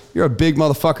 you're a big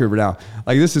motherfucker now.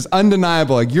 Like this is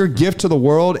undeniable. Like your gift to the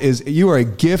world you are a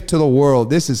gift to the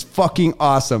world. This is fucking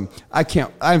awesome.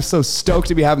 I'm so stoked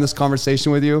to be having this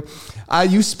conversation with you.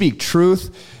 You speak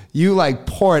truth. You like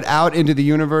pour it out into the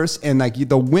universe, and like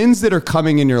the winds that are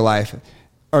coming in your life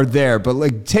are there, but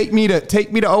like take me to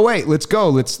 08. Let's go.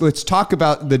 Let's talk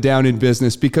about the down in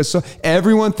business, because so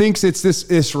everyone thinks it's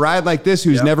this ride like this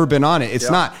who's never been on it. It's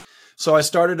not. So I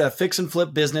started a fix and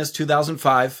flip business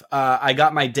 2005. I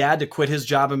got my dad to quit his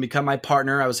job and become my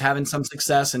partner. I was having some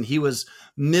success and he was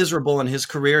miserable in his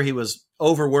career. He was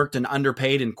overworked and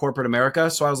underpaid in corporate America.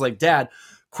 So I was like, Dad,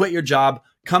 quit your job.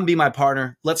 Come be my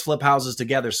partner. Let's flip houses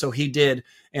together. So he did.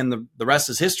 And the rest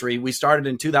is history. We started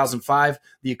in 2005.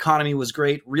 The economy was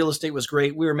great. Real estate was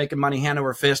great. We were making money hand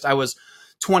over fist. I was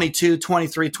 22,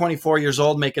 23, 24 years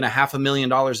old, making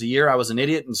 $500,000 a year. I was an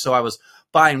idiot. And so I was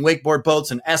buying wakeboard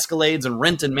boats and Escalades and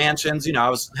renting mansions. You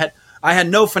know, I had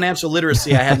no financial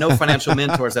literacy. I had no financial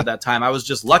mentors at that time. I was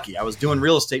just lucky. I was doing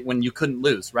real estate when you couldn't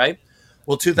lose, right?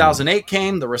 Well, 2008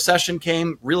 came, the recession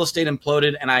came, real estate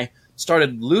imploded, and I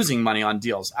started losing money on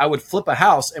deals. I would flip a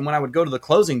house, and when I would go to the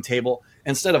closing table,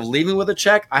 instead of leaving with a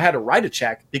check, I had to write a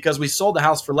check because we sold the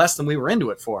house for less than we were into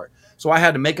it for. So I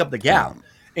had to make up the gap.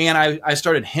 And I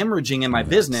started hemorrhaging in my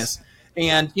business.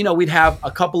 And, you know, we'd have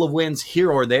a couple of wins here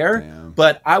or there,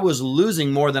 but I was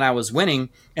losing more than I was winning.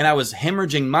 And I was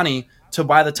hemorrhaging money to,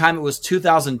 by the time it was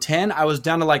 2010, I was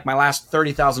down to like my last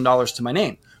 $30,000 to my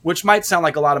name, which might sound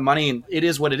like a lot of money. And it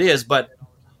is what it is. But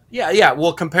yeah.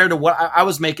 Well, compared to what I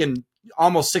was making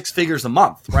almost six figures a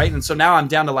month. Right. And so now I'm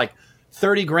down to like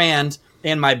 30 grand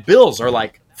and my bills are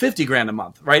like 50 grand a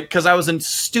month, right? Because I was a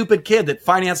stupid kid that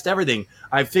financed everything.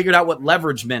 I figured out what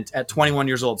leverage meant at 21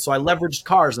 years old. So I leveraged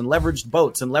cars and leveraged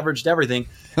boats and leveraged everything.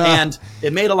 And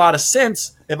it made a lot of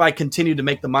sense if I continued to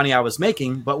make the money I was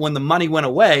making. But when the money went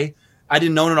away, I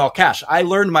didn't own it all cash. I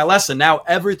learned my lesson. Now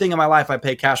everything in my life I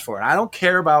pay cash for. And I don't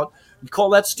care about, Cole,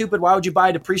 that's stupid. Why would you buy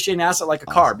a depreciating asset like a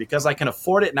car? Because I can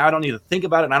afford it. Now I don't need to think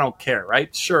about it and I don't care,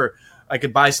 right? Sure, I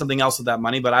could buy something else with that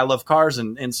money, but I love cars.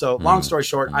 And so long story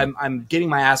short, I'm getting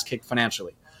my ass kicked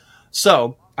financially.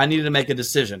 So I needed to make a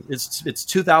decision. It's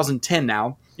 2010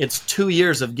 now. It's 2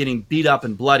 years of getting beat up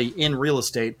and bloody in real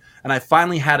estate. And I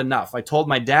finally had enough. I told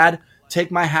my dad, take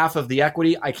my half of the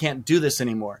equity. I can't do this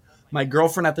anymore. My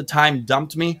girlfriend at the time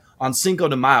dumped me on Cinco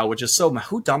de Mayo, which is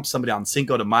who dumps somebody on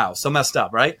Cinco de Mayo? So messed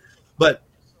up, right? But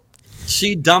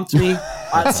she dumped me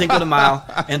on Cinco de Mayo.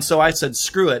 And so I said,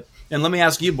 screw it. And let me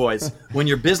ask you boys, when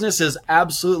your business is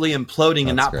absolutely imploding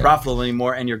and not profitable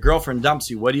anymore and your girlfriend dumps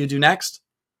you, what do you do next?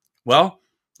 Well,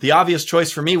 the obvious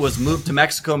choice for me was move to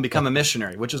Mexico and become a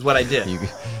missionary, which is what I did.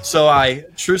 So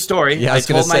true story, I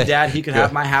told my dad he could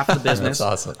have my half of the business.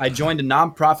 That's awesome. I joined a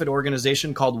nonprofit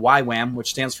organization called YWAM, which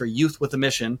stands for Youth with a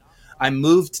Mission. I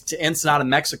moved to Ensenada,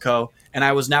 Mexico, and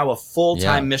I was now a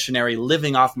full-time missionary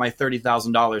living off my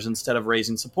 $30,000 instead of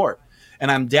raising support. And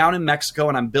I'm down in Mexico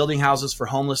and I'm building houses for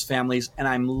homeless families and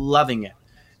I'm loving it.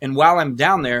 And while I'm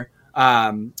down there,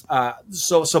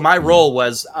 so my role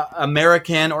was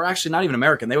American, or actually not even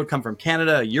American. They would come from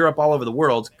Canada, Europe, all over the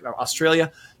world,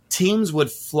 Australia. Teams would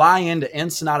fly into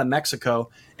Ensenada, Mexico,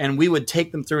 and we would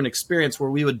take them through an experience where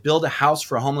we would build a house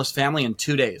for a homeless family in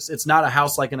 2 days. It's not a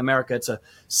house like in America. It's a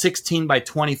 16 by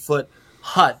 20 foot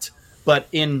hut. But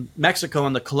in Mexico,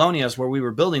 in the colonias where we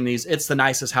were building these, it's the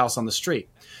nicest house on the street.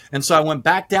 And so I went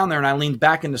back down there and I leaned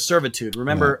back into servitude.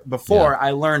 Remember, before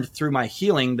I learned through my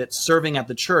healing that serving at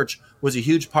the church was a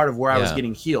huge part of where I was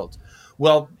getting healed.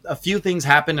 Well, a few things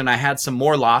happened and I had some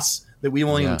more loss that we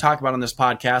won't even talk about on this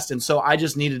podcast. And so I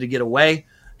just needed to get away.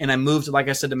 And I moved, like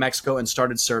I said, to Mexico and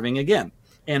started serving again.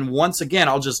 And once again,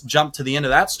 I'll just jump to the end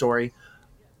of that story.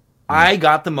 I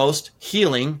got the most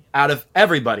healing out of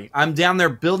everybody. I'm down there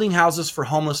building houses for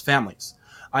homeless families.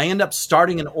 I end up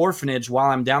starting an orphanage while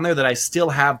I'm down there that I still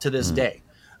have to this day.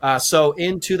 So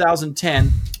in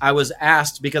 2010, I was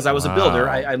asked, because I was a builder,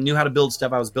 I knew how to build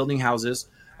stuff. I was building houses.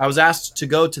 I was asked to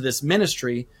go to this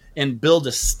ministry and build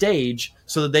a stage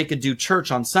so that they could do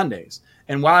church on Sundays.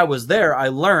 And while I was there, I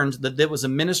learned that it was a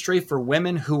ministry for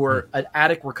women who were at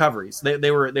addict recoveries.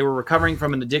 They were recovering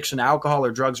from an addiction to alcohol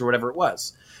or drugs or whatever it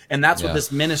was. And that's what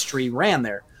this ministry ran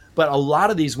there. But a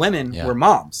lot of these women were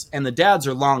moms, and the dads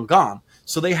are long gone.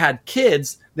 So they had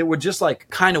kids that would just like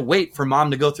kind of wait for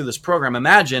mom to go through this program.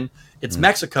 Imagine it's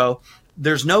Mexico.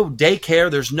 There's no daycare.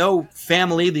 There's no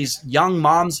family. These young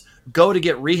moms go to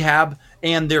get rehab,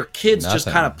 and their kids just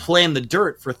kind of play in the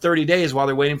dirt for 30 days while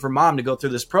they're waiting for mom to go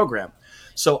through this program.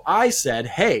 So I said,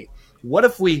 hey, what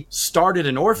if we started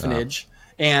an orphanage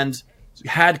and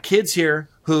had kids here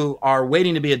who are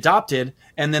waiting to be adopted,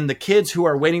 and then the kids who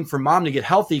are waiting for mom to get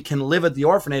healthy can live at the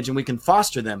orphanage and we can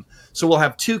foster them. So we'll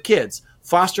have 2 kids,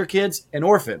 foster kids and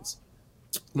orphans.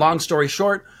 Long story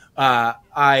short,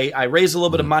 I raised a little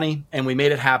bit of money and we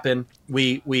made it happen.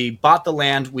 We bought the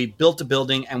land, we built a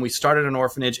building, and we started an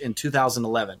orphanage in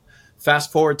 2011.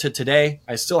 Fast forward to today,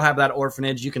 I still have that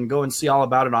orphanage. You can go and see all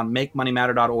about it on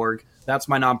makemoneymatter.org. That's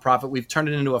my nonprofit. We've turned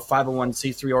it into a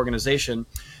 501c3 organization.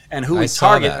 And who we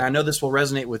target, and I know this will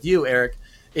resonate with you, Eric,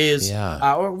 is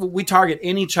we target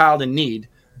any child in need,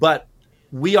 but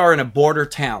we are in a border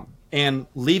town. And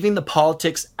leaving the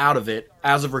politics out of it,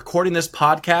 as of recording this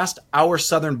podcast, our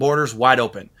southern border is wide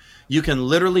open. You can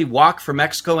literally walk from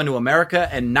Mexico into America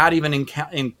and not even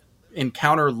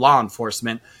encounter law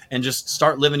enforcement and just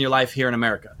start living your life here in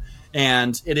America.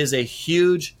 And it is a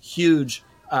huge, huge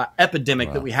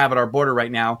epidemic that we have at our border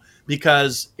right now,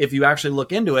 because if you actually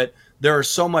look into it, there is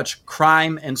so much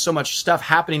crime and so much stuff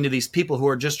happening to these people who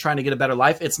are just trying to get a better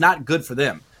life. It's not good for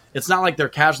them. It's not like they're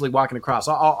casually walking across.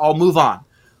 I'll move on.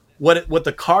 What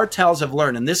the cartels have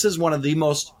learned, and this is one of the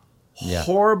most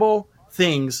horrible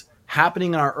things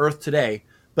happening on our earth today,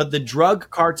 but the drug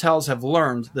cartels have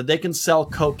learned that they can sell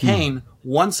cocaine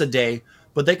once a day,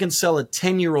 but they can sell a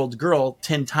 10-year-old girl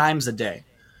 10 times a day.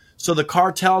 So the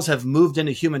cartels have moved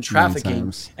into human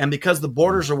trafficking, and because the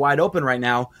borders are wide open right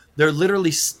now, they're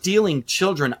literally stealing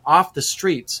children off the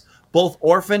streets, both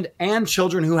orphaned and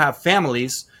children who have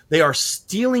families. They are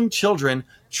stealing children,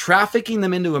 trafficking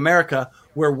them into America,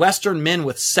 where Western men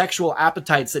with sexual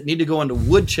appetites that need to go into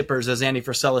wood chippers, as Andy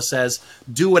Frisella says,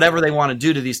 do whatever they want to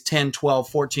do to these 10, 12,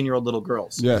 14-year-old little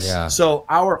girls. Yes. Yeah. So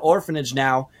our orphanage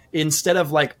now, instead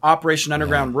of like Operation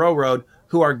Underground Railroad,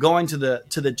 who are going to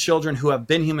the children who have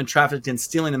been human trafficked and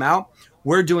stealing them out,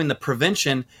 we're doing the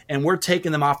prevention, and we're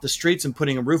taking them off the streets and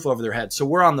putting a roof over their head. So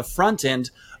we're on the front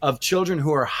end of children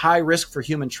who are high risk for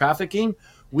human trafficking.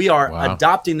 We are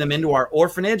adopting them into our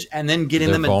orphanage and then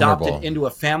getting them adopted into a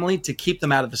family to keep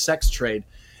them out of the sex trade.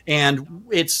 And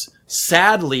it's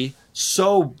sadly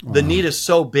the need is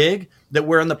so big that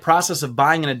we're in the process of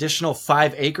buying an additional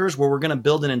 5 acres where we're going to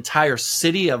build an entire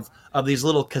city of these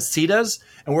little casitas,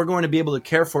 and we're going to be able to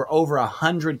care for over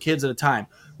 100 kids at a time.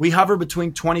 We hover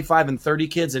between 25 and 30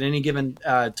 kids at any given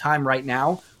time right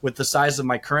now with the size of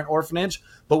my current orphanage.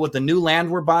 But with the new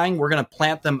land we're buying, we're going to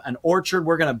plant them an orchard.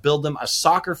 We're going to build them a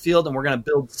soccer field, and we're going to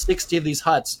build 60 of these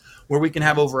huts where we can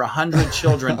have over 100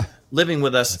 children living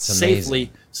with us safely,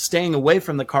 staying away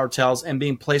from the cartels and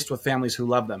being placed with families who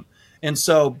love them. And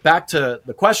so back to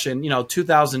the question,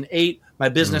 2008, my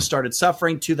business started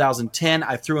suffering. 2010,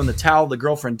 I threw in the towel. The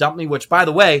girlfriend dumped me, which, by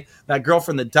the way, that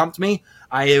girlfriend that dumped me,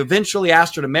 I eventually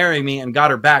asked her to marry me and got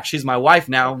her back. She's my wife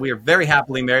now. We are very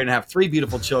happily married and have 3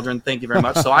 beautiful children. Thank you very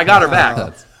much. So I got her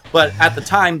back. But at the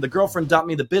time, the girlfriend dumped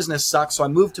me. The business sucked. So I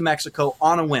moved to Mexico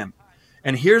on a whim.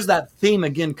 And here's that theme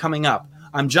again coming up.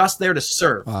 I'm just there to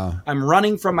serve. Wow. I'm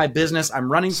running from my business. I'm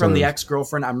running from the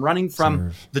ex-girlfriend. I'm running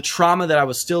from the trauma that I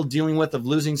was still dealing with of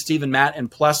losing Steve and Matt,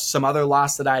 and plus some other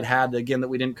loss that I'd had, again, that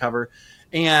we didn't cover.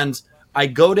 And I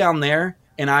go down there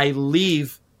and I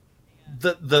leave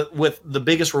with the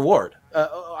biggest reward.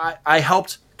 I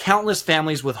helped countless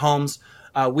families with homes.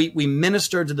 We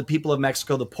ministered to the people of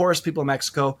Mexico, the poorest people of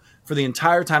Mexico, for the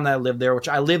entire time that I lived there, which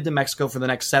I lived in Mexico for the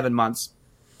next 7 months.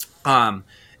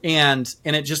 And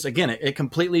it just, again, it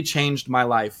completely changed my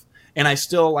life. And I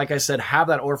still, like I said, have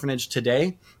that orphanage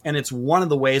today. And it's one of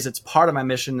the ways, it's part of my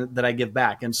mission that I give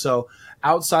back. And so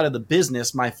outside of the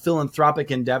business, my philanthropic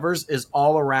endeavors is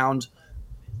all around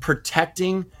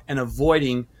protecting and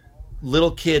avoiding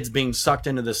little kids being sucked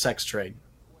into the sex trade.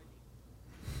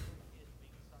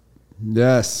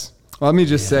 Yes. Well, let me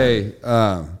just say,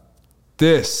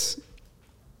 this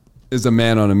is a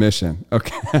man on a mission.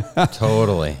 Okay.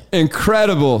 Totally.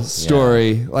 Incredible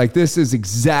story. Yeah. Like, this is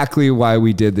exactly why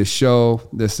we did this show.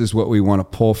 This is what we want to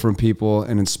pull from people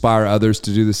and inspire others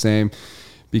to do the same,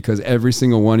 because every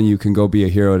single one of you can go be a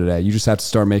hero today. You just have to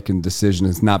start making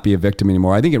decisions, not be a victim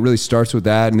anymore. I think it really starts with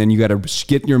that. And then you got to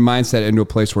get your mindset into a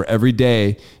place where every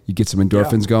day you get some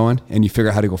endorphins going and you figure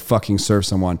out how to go fucking serve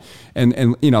someone. And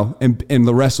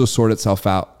the rest will sort itself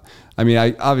out. I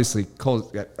mean,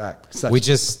 Cole's got such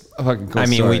a fucking cool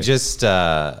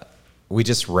story. We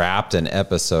just wrapped an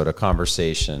episode, a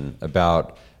conversation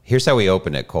about, here's how we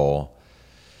opened it, Cole.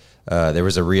 There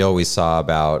was a reel we saw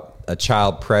about a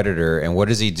child predator, and what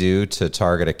does he do to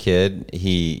target a kid?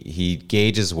 He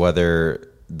gauges whether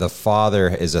the father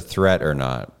is a threat or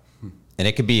not. And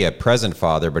it could be a present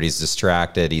father, but he's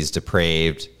distracted, he's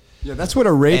depraved. Yeah, that's what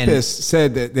a rapist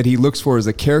said that he looks for, is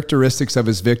the characteristics of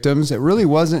his victims. It really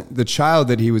wasn't the child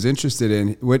that he was interested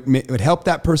in. What helped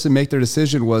that person make their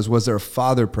decision was there a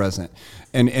father present?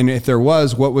 And if there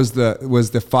was, what was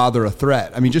the father a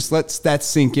threat? I mean, just let's that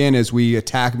sink in as we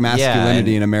attack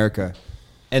masculinity in America.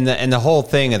 And the whole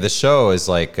thing of the show is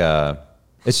like,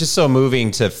 it's just so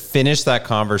moving to finish that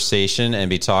conversation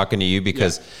and be talking to you,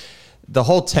 because the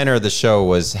whole tenor of the show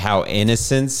was how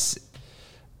innocence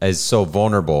is so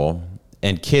vulnerable,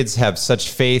 and kids have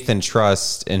such faith and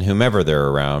trust in whomever they're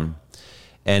around.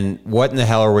 And what in the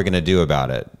hell are we going to do about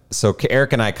it? So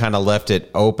Eric and I kind of left it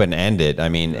open-ended. I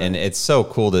mean, and it's so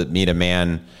cool to meet a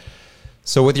man.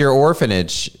 So with your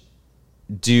orphanage,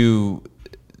 do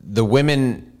the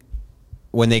women,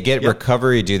 when they get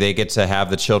recovery, do they get to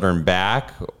have the children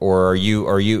back? Or are you,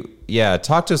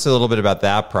 talk to us a little bit about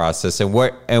that process, and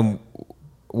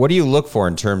what do you look for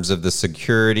in terms of the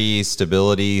security,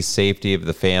 stability, safety of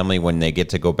the family when they get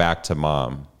to go back to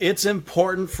mom? It's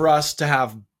important for us to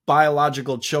have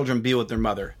biological children be with their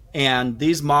mother. And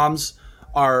these moms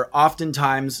are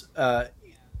oftentimes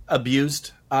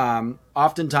abused.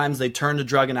 Oftentimes they turn to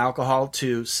drug and alcohol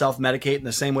to self-medicate in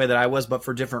the same way that I was, but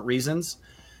for different reasons.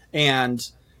 And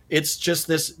it's just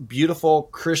this beautiful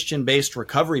Christian-based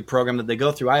recovery program that they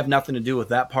go through. I have nothing to do with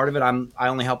that part of it. I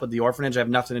only help with the orphanage. I have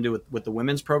nothing to do with the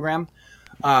women's program.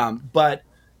 But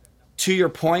to your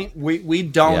point, we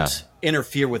don't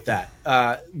interfere with that.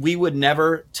 We would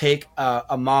never take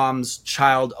a mom's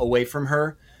child away from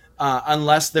her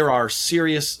unless there are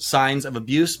serious signs of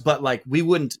abuse. But like, we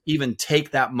wouldn't even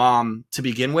take that mom to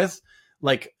begin with.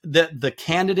 Like, the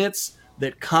candidates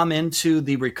that come into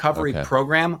the recovery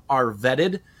program are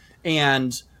vetted.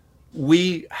 And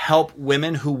we help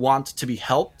women who want to be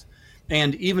helped.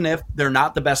 And even if they're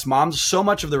not the best moms, so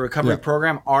much of the recovery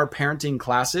program are parenting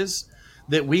classes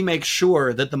that we make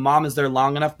sure that the mom is there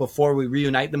long enough before we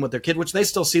reunite them with their kid, which they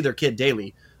still see their kid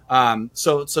daily.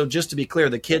 So just to be clear,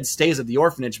 the kid stays at the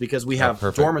orphanage because we have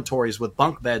dormitories with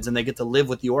bunk beds, and they get to live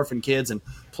with the orphan kids and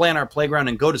play on our playground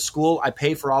and go to school. I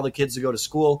pay for all the kids to go to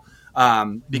school.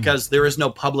 Because there is no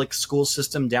public school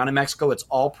system down in Mexico. It's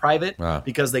all private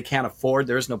because they can't afford.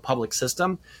 There is no public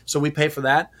system. So we pay for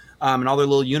that, and all their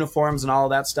little uniforms and all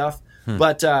of that stuff.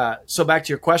 But so back to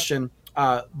your question,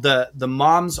 the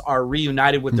moms are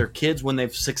reunited with their kids when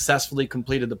they've successfully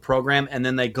completed the program, and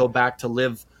then they go back to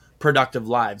live productive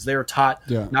lives. They're taught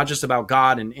not just about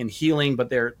God and healing, but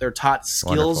they're taught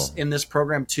skills in this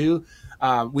program too.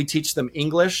 We teach them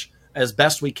English as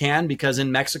best we can, because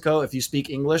in Mexico, if you speak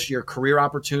English, your career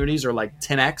opportunities are like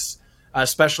 10x,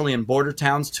 especially in border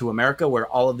towns to America, where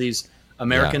all of these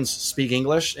Americans speak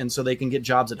English, and so they can get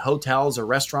jobs at hotels or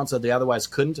restaurants that they otherwise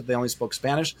couldn't if they only spoke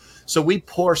Spanish. So we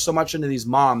pour so much into these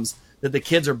moms that the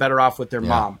kids are better off with their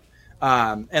mom.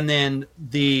 And then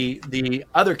the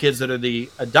other kids that are the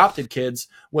adopted kids,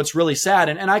 what's really sad,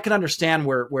 and I can understand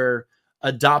where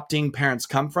adopting parents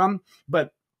come from,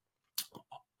 but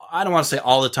I don't want to say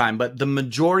all the time, but the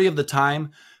majority of the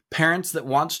time, parents that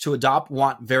want to adopt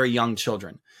want very young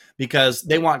children, because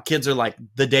they want kids are like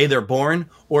the day they're born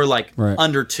or like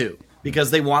under 2, because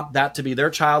they want that to be their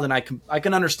child. And I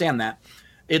can understand that.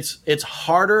 It's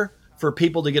harder for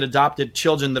people to get adopted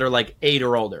children that are like 8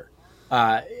 or older.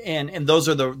 And those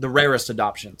are the rarest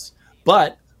adoptions.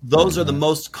 But those are the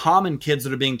most common kids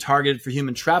that are being targeted for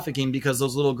human trafficking, because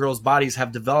those little girls' bodies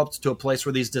have developed to a place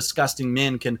where these disgusting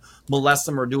men can molest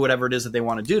them or do whatever it is that they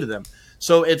want to do to them.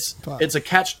 So it's not a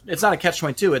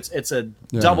catch-22. It's a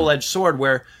double-edged sword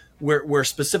where we're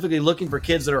specifically looking for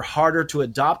kids that are harder to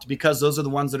adopt, because those are the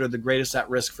ones that are the greatest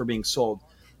at risk for being sold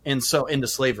and so into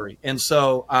slavery. And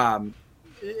so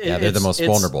they're the most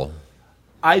vulnerable.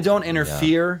 I don't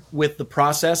interfere with the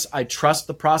process. I trust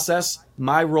the process.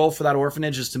 My role for that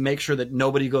orphanage is to make sure that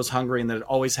nobody goes hungry and that it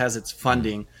always has its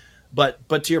funding. But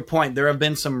to your point, there have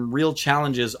been some real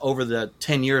challenges over the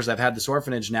 10 years I've had this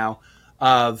orphanage now,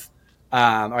 of or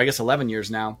I guess 11 years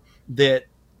now, that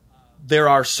there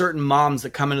are certain moms that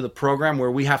come into the program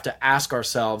where we have to ask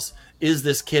ourselves, is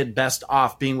this kid best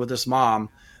off being with this mom?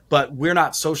 But we're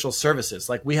not social services.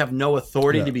 Like, we have no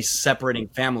authority to be separating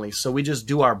families. So we just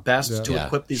do our best to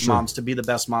equip these moms to be the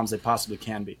best moms they possibly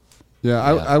can be. Yeah,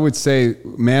 I would say,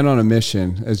 man on a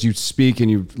mission, as you speak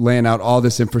and you laying out all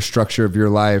this infrastructure of your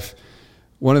life,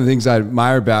 one of the things I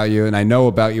admire about you, and I know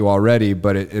about you already,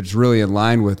 but it's really in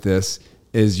line with this,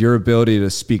 is your ability to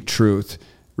speak truth,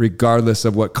 regardless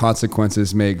of what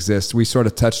consequences may exist. We sort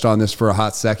of touched on this for a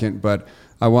hot second, but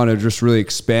I want to just really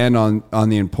expand on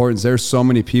the importance. There's so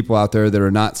many people out there that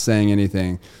are not saying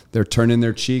anything. They're turning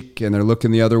their cheek and they're looking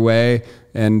the other way.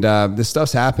 And this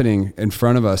stuff's happening in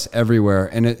front of us everywhere.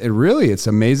 And it's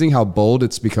amazing how bold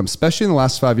it's become, especially in the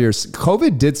last 5 years.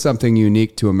 COVID did something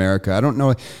unique to America. I don't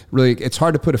know, really, it's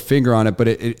hard to put a finger on it, but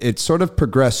it sort of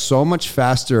progressed so much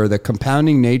faster. The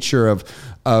compounding nature of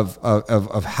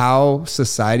how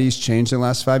society's changed in the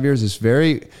last 5 years is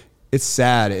it's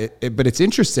sad, but it's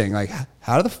interesting. Like,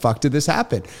 how the fuck did this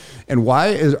happen? And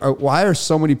why are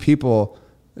so many people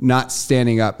not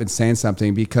standing up and saying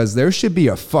something? Because there should be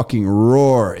a fucking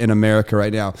roar in America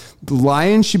right now. The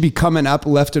lions should be coming up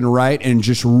left and right and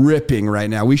just ripping right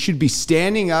now. We should be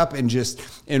standing up and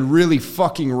really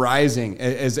fucking rising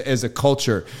as a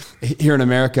culture here in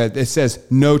America that says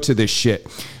no to this shit.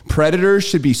 Predators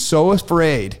should be so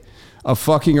afraid of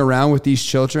fucking around with these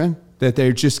children that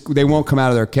they won't come out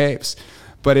of their caves.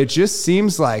 But it just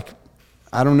seems like,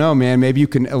 I don't know, man, maybe you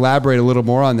can elaborate a little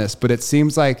more on this, but it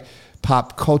seems like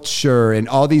pop culture and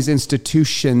all these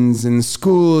institutions and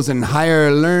schools and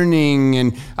higher learning,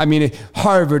 and I mean,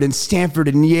 Harvard and Stanford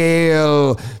and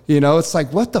Yale, it's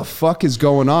like, what the fuck is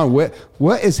going on?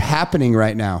 What is happening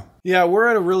right now? Yeah, we're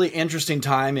at a really interesting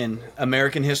time in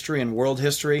American history and world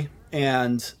history.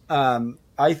 And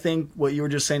I think what you were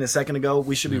just saying a second ago,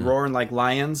 we should be roaring like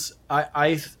lions.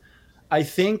 I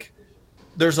think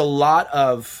there's a lot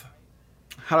of,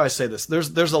 how do I say this?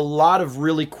 There's a lot of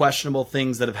really questionable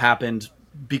things that have happened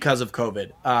because of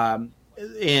COVID.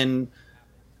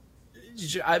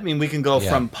 We can go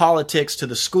from politics to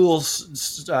the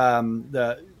schools,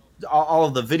 all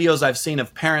of the videos I've seen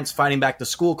of parents fighting back the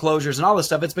school closures and all this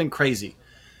stuff. It's been crazy.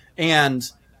 And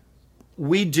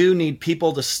we do need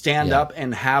people to stand up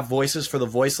and have voices for the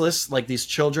voiceless, like these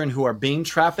children who are being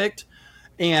trafficked.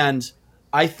 And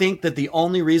I think that the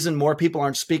only reason more people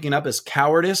aren't speaking up is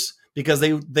cowardice, because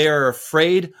they are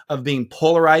afraid of being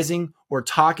polarizing or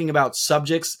talking about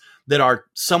subjects that are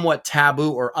somewhat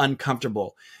taboo or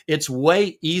uncomfortable. It's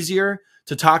way easier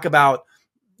to talk about,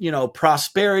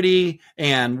 prosperity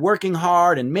and working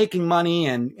hard and making money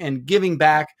and giving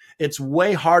back. It's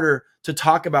way harder to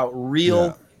talk about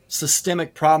real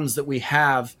systemic problems that we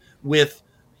have with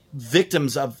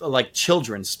victims of, like,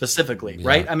 children specifically,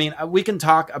 right? I mean, we can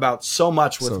talk about so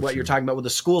much with what you're talking about with the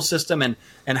school system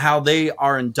and how they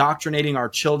are indoctrinating our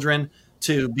children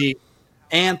to be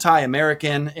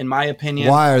anti-American, in my opinion.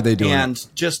 Why are they doing and it?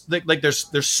 Just like there's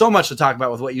so much to talk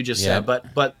about with what you just said,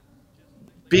 but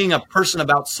being a person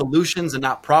about solutions and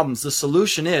not problems, the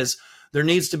solution is there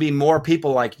needs to be more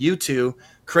people like you two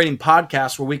creating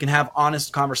podcasts where we can have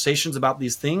honest conversations about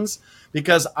these things,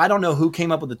 because I don't know who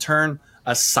came up with the term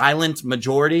a silent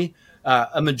majority.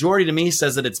 A majority to me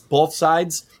says that it's both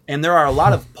sides. And there are a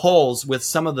lot of polls with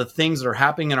some of the things that are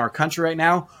happening in our country right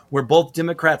now where both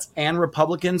Democrats and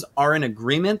Republicans are in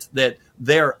agreement that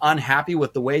they're unhappy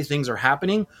with the way things are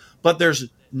happening. But there's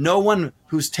no one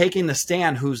who's taking the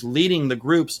stand, who's leading the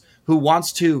groups, who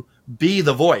wants to be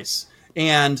the voice.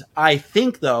 And I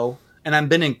think, though, and I've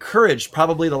been encouraged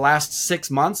probably the last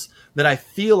 6 months, that I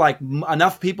feel like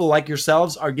enough people like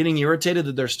yourselves are getting irritated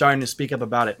that they're starting to speak up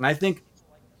about it. And I think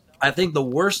the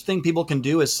worst thing people can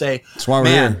do is say,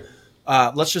 man,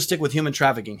 let's just stick with human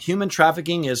trafficking. Human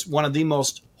trafficking is one of the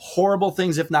most horrible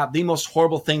things, if not the most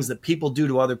horrible things that people do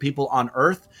to other people on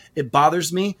earth. It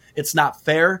bothers me. It's not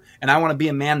fair. And I want to be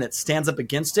a man that stands up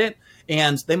against it.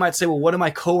 And they might say, well, what are my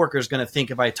coworkers going to think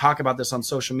if I talk about this on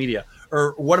social media?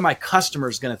 Or what are my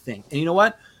customers going to think? And you know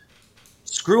what?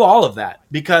 Screw all of that,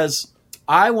 because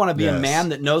I want to be a man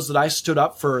that knows that I stood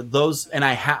up for those, and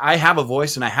I have a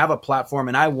voice and I have a platform,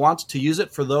 and I want to use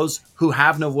it for those who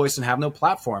have no voice and have no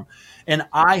platform. And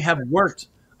I have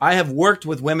worked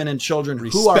with women and children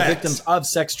who are victims of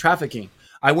sex trafficking.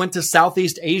 I went to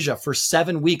Southeast Asia for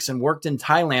 7 weeks and worked in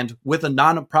Thailand with a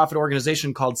nonprofit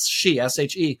organization called SHE,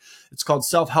 S-H-E. It's called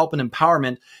Self-Help and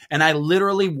Empowerment. And I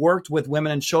literally worked with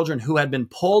women and children who had been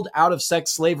pulled out of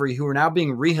sex slavery, who are now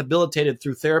being rehabilitated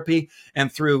through therapy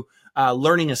and through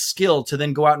learning a skill to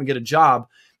then go out and get a job.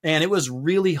 And it was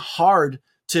really hard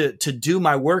to do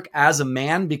my work as a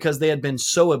man because they had been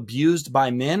so abused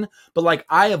by men. But like,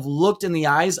 I have looked in the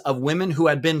eyes of women who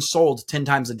had been sold 10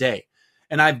 times a day,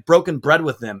 and I've broken bread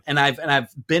with them. And I've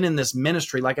been in this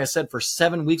ministry, like I said, for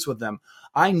 7 weeks with them.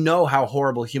 I know how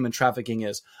horrible human trafficking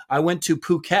is. I went to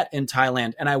Phuket in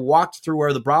Thailand, and I walked through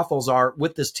where the brothels are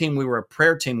with this team. We were a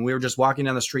prayer team. We were just walking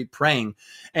down the street praying,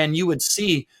 and you would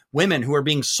see women who are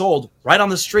being sold right on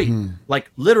the street, like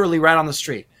literally right on the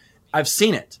street. I've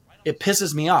seen it. It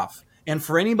pisses me off. And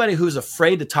for anybody who's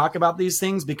afraid to talk about these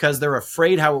things because they're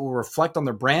afraid how it will reflect on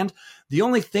their brand, the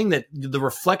only thing that the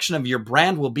reflection of your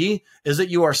brand will be is that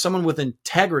you are someone with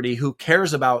integrity who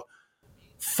cares about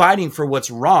fighting for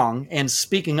what's wrong and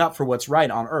speaking up for what's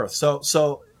right on earth.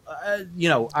 So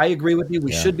I agree with you.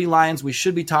 We should be lions. We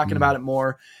should be talking about it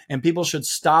more, and people should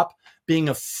stop being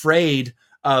afraid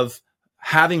of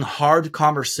having hard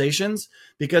conversations,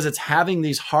 because it's having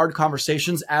these hard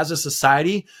conversations as a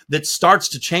society that starts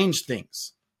to change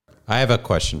things. I have a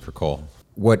question for Cole.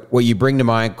 What you bring to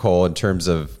mind, Cole, in terms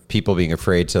of people being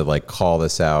afraid to like call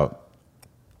this out,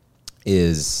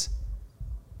 is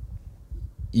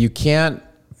you can't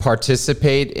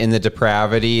participate in the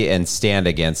depravity and stand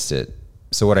against it.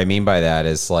 So what I mean by that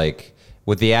is, like,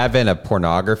 with the advent of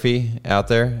pornography out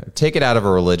there, take it out of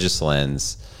a religious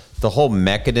lens. The whole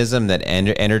mechanism that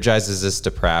energizes this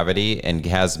depravity and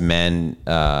has men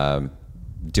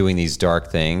doing these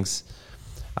dark things.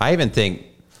 I even think,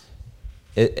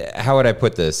 how would I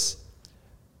put this?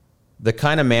 The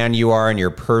kind of man you are in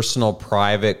your personal,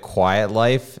 private, quiet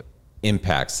life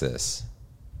impacts this.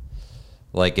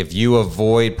 Like, if you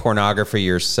avoid pornography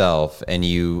yourself and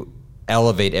you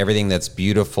elevate everything that's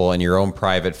beautiful in your own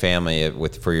private family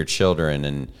for your children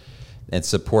and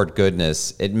support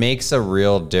goodness, it makes a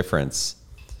real difference.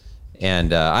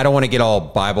 And I don't want to get all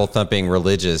Bible thumping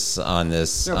religious on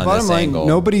this angle.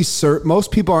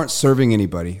 Most people aren't serving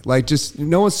anybody. Like, just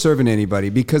no one's serving anybody,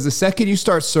 because the second you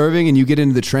start serving and you get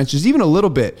into the trenches, even a little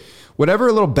bit,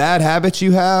 whatever little bad habits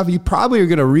you have, you probably are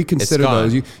going to reconsider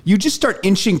those. You just start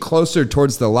inching closer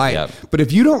towards the light. Yep. But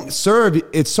if you don't serve,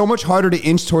 it's so much harder to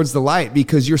inch towards the light,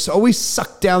 because you're always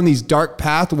sucked down these dark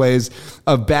pathways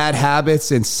of bad habits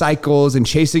and cycles and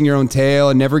chasing your own tail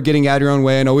and never getting out of your own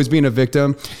way and always being a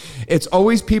victim. It's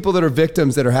always people that are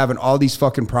victims that are having all these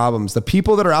fucking problems. The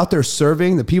people that are out there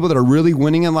serving, the people that are really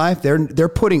winning in life, they're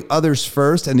putting others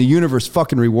first, and the universe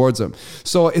fucking rewards them.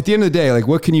 So at the end of the day, like,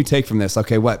 what can you take from this?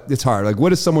 Okay, what? It's hard. Like,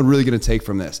 what is someone really going to take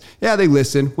from this? Yeah, they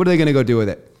listen. What are they going to go do with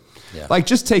it? Yeah. Like,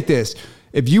 just take this.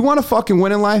 If you want to fucking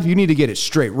win in life, you need to get it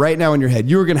straight right now in your head.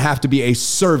 You're going to have to be a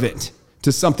servant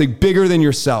to something bigger than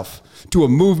yourself, to a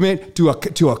movement, to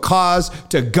a cause,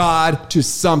 to God, to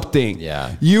something.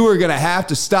 Yeah. You are going to have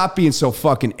to stop being so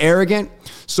fucking arrogant,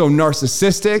 so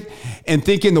narcissistic, and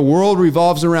thinking the world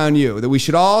revolves around you, that we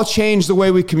should all change the way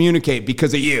we communicate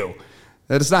because of you.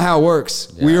 That's not how it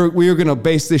works. Yeah. We are going to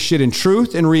base this shit in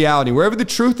truth and reality. Wherever the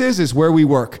truth is where we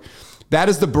work. That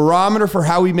is the barometer for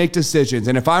how we make decisions.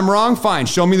 And if I'm wrong, fine,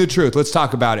 show me the truth. Let's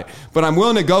talk about it. But I'm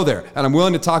willing to go there, and I'm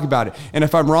willing to talk about it. And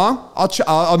if I'm wrong,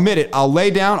 I'll admit it. I'll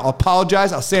lay down, I'll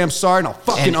apologize, I'll say I'm sorry, and I'll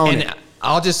fucking own it.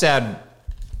 I'll just add,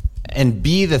 and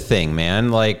be the thing, man.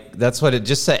 Like, that's what it,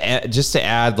 just to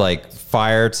add like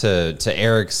fire to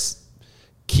Eric's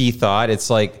key thought. It's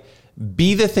like,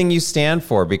 be the thing you stand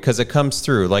for, because it comes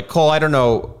through. Like, Cole, I don't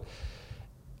know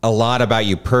a lot about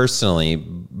you personally,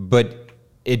 but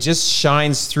it just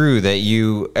shines through that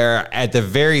you are, at the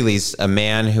very least, a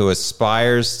man who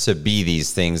aspires to be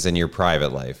these things in your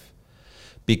private life.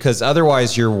 Because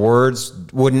otherwise your words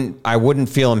I wouldn't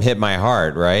feel them hit my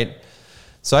heart, right?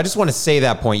 So I just want to say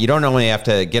that point. You don't only have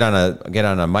to get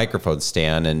on a microphone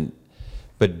stand,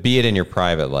 but be it in your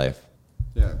private life.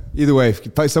 Yeah. Either way,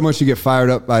 if someone should get fired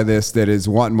up by this that is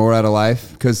wanting more out of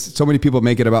life, because so many people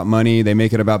make it about money, they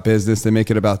make it about business, they make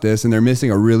it about this, and they're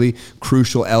missing a really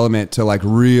crucial element to like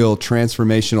real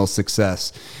transformational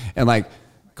success. And like,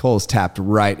 Cole's tapped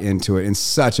right into it in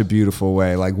such a beautiful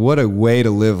way. Like, what a way to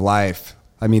live life.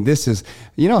 I mean, this is,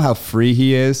 you know how free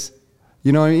he is?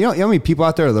 You know how many people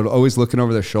out there that are always looking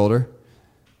over their shoulder?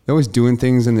 They're always doing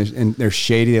things and they're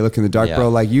shady. They look in the dark, bro.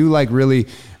 Like, you like really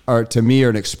are, to me, are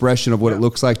an expression of what it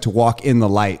looks like to walk in the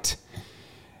light.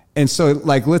 And so,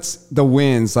 like, the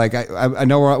wins, like, I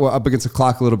know we're up against the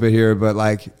clock a little bit here, but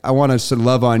like, I want to sort of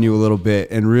love on you a little bit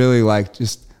and really like,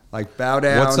 just like bow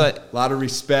down, a lot of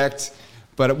respect.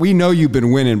 But we know you've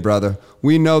been winning, brother.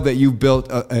 We know that you've built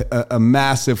a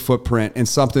massive footprint and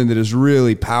something that is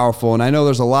really powerful. And I know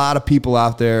there's a lot of people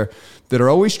out there that are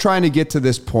always trying to get to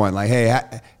this point. Like,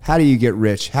 hey, how do you get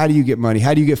rich? How do you get money?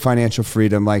 How do you get financial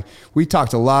freedom? Like, we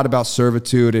talked a lot about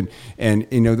servitude and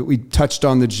you know, that we touched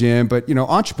on the gym, but you know,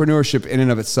 entrepreneurship in and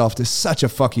of itself is such a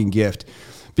fucking gift,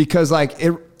 because like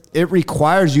it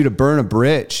requires you to burn a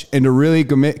bridge and to really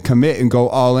commit and go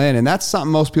all in. And that's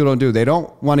something most people don't do. They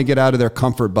don't want to get out of their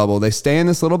comfort bubble. They stay in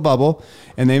this little bubble,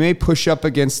 and they may push up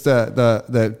against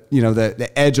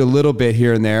the edge a little bit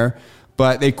here and there,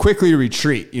 but they quickly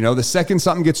retreat. You know, the second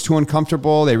something gets too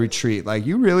uncomfortable, they retreat. Like,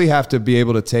 you really have to be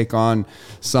able to take on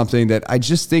something that I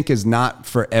just think is not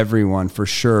for everyone, for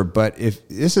sure. But if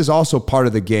this is also part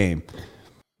of the game.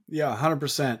 Yeah,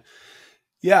 100%.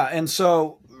 Yeah. And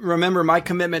so remember, my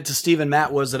commitment to Steve and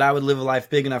Matt was that I would live a life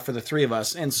big enough for the three of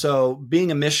us. And so being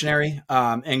a missionary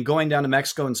and going down to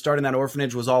Mexico and starting that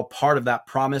orphanage was all part of that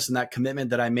promise and that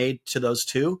commitment that I made to those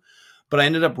two. But I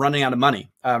ended up running out of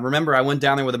money. Remember, I went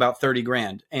down there with about 30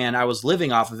 grand and I was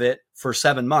living off of it for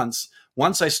 7 months.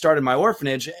 Once I started my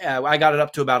orphanage, I got it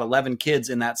up to about 11 kids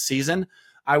in that season.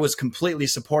 I was completely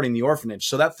supporting the orphanage.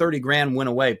 So that 30 grand went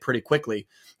away pretty quickly.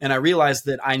 And I realized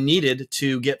that I needed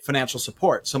to get financial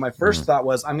support. So my first thought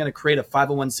was, I'm going to create a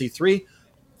 501c3,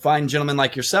 find gentlemen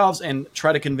like yourselves, and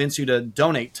try to convince you to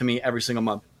donate to me every single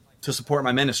month to support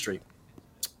my ministry.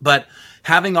 But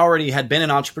having already had been an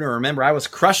entrepreneur, remember, I was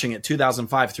crushing it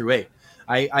 2005 through 8.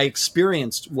 I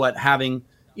experienced what having,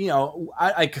 you know,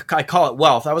 I call it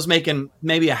wealth. I was making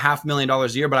maybe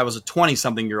 $500,000 a year, but I was a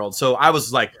 20-something-year-old. So I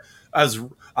was like,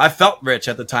 I felt rich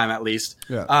at the time, at least.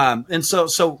 Yeah. And so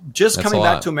just That's coming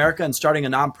back to America and starting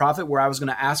a nonprofit where I was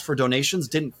going to ask for donations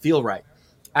didn't feel right.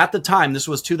 At the time, this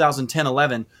was 2010,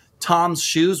 11, Tom's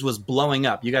Shoes was blowing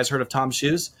up. You guys heard of Tom's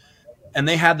Shoes? And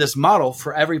they had this model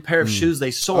for every pair of shoes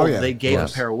they sold, they gave a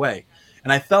pair away.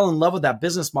 And I fell in love with that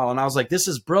business model. And I was like, this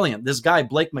is brilliant. This guy,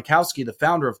 Blake Makowski, the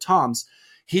founder of Tom's,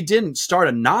 he didn't start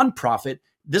a nonprofit.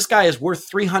 This guy is worth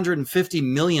 $350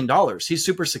 million. He's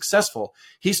super successful.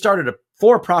 He started a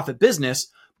for-profit business,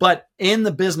 but in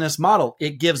the business model,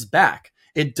 it gives back.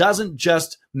 It doesn't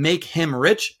just make him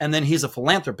rich and then he's a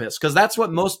philanthropist, because that's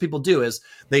what most people do is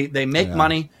they make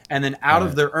money and then out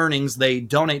of their earnings, they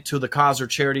donate to the cause or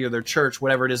charity or their church,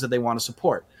 whatever it is that they want to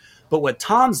support. But what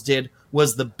Tom's did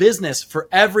was the business, for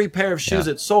every pair of shoes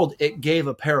it sold, it gave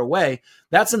a pair away.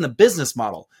 That's in the business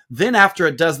model. Then after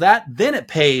it does that, then it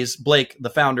pays Blake, the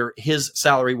founder, his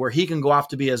salary where he can go off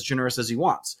to be as generous as he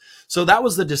wants. So that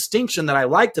was the distinction that I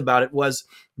liked about it, was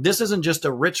this isn't just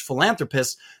a rich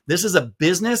philanthropist. This is a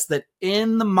business that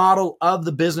in the model of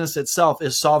the business itself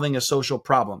is solving a social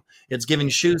problem. It's giving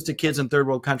shoes to kids in third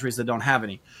world countries that don't have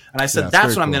any. And I said,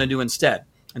 that's what I'm going to do instead.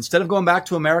 Instead of going back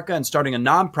to America and starting a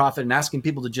nonprofit and asking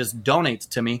people to just donate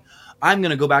to me, I'm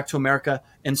going to go back to America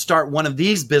and start one of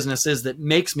these businesses that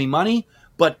makes me money,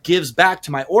 but gives back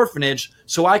to my orphanage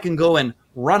so I can go and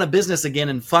run a business again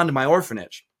and fund my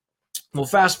orphanage. Well,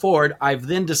 fast forward, I've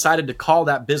then decided to call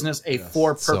that business a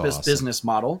for-purpose business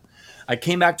model. I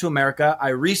came back to America. I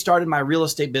restarted my real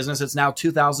estate business. It's now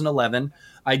 2011.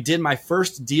 I did my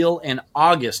first deal in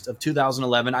August of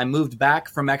 2011. I moved back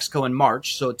from Mexico in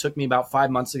March, so it took me about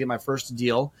 5 months to get my first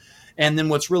deal. And then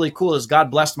what's really cool is God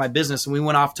blessed my business, and we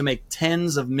went off to make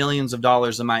tens of millions of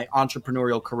dollars in my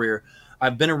entrepreneurial career.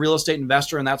 I've been a real estate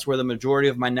investor, and that's where the majority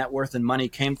of my net worth and money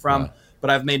came from. But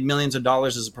I've made millions of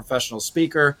dollars as a professional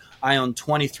speaker. I own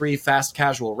 23 fast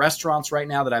casual restaurants right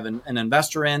now that I'm an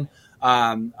investor in.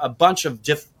 A bunch of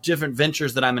different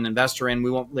ventures that I'm an investor in. We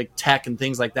won't, like tech and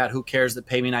things like that. Who cares, that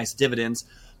pay me nice dividends?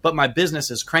 But my business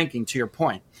is cranking, to your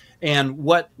point. And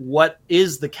what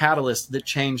is the catalyst that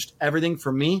changed everything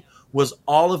for me was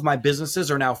all of my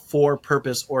businesses are now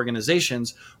for-purpose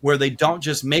organizations where they don't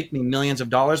just make me millions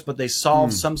of dollars, but they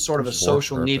solve some sort of a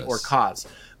social need or cause.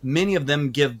 Many of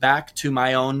them give back to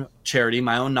my own charity,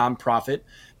 my own nonprofit,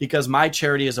 because my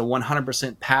charity is a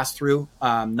 100% pass-through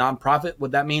nonprofit.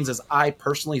 What that means is I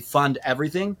personally fund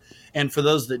everything. And for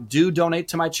those that do donate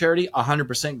to my charity,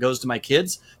 100% goes to my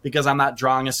kids because I'm not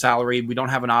drawing a salary. We don't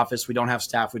have an office. We don't have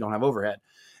staff. We don't have overhead.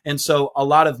 And so a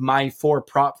lot of my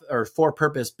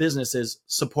for-purpose businesses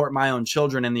support my own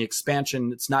children and the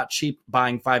expansion. It's not cheap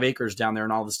buying 5 acres down there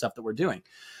and all the stuff that we're doing.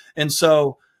 And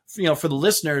so, you know, for the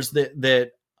listeners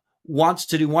that wants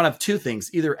to do one of two things,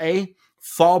 either A,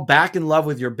 fall back in love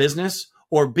with your business,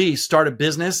 or B, start a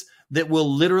business that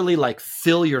will literally like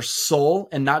fill your soul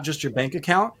and not just your bank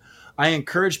account. I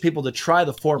encourage people to try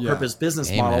the for-purpose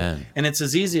business model. And it's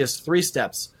as easy as 3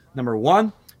 steps. Number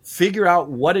 1, figure out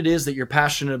what it is that you're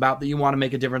passionate about, that you want to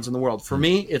make a difference in the world. For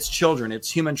me, it's children, it's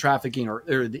human trafficking, or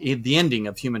the ending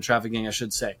of human trafficking, I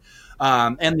should say.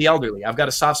 And the elderly. I've got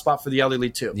a soft spot for the elderly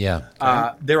too.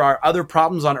 There are other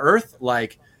problems on earth,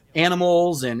 like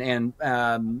animals and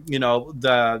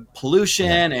the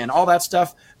pollution and all that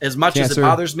stuff. As much as it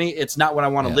bothers me, it's not what I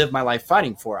want to live my life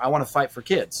fighting for. I want to fight for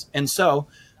kids. And so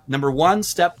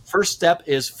first step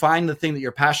is find the thing that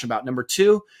you're passionate about. Number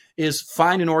 2 is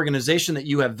find an organization that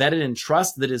you have vetted and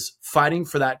trust that is fighting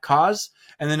for that cause.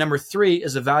 And then number 3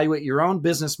 is evaluate your own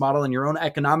business model and your own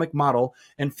economic model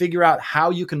and figure out how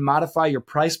you can modify your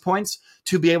price points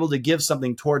to be able to give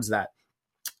something towards that.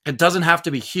 It doesn't have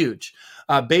to be huge.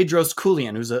 Bedros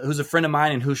Keuilian, who's a friend of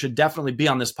mine and who should definitely be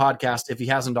on this podcast if he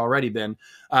hasn't already been.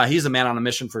 He's a man on a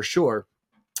mission for sure.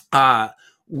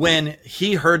 When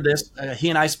he heard this, he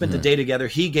and I spent a day together.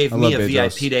 He gave me a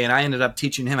Bedros VIP day, and I ended up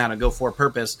teaching him how to go for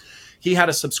purpose. He had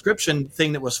a subscription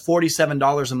thing that was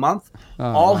 $47 a month.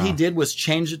 He did was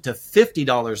change it to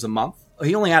 $50 a month.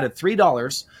 He only added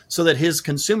 $3 so that his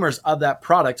consumers of that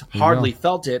product hardly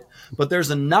felt it, but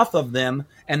there's enough of them,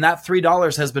 and that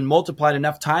 $3 has been multiplied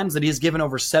enough times that he's given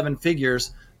over 7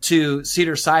 figures to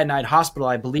Cedars-Sinai Hospital,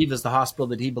 I believe is the hospital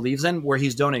that he believes in, where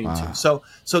he's donating to.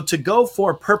 So to go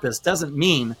for purpose doesn't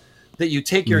mean that you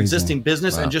take your existing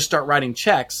business and just start writing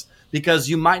checks, because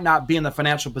you might not be in the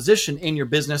financial position in your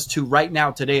business to right now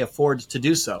today afford to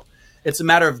do so. It's a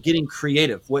matter of getting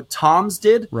creative. What Tom's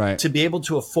did to be able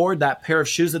to afford that pair of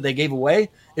shoes that they gave away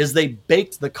is they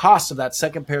baked the cost of that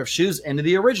second pair of shoes into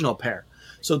the original pair.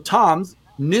 So Tom's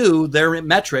knew their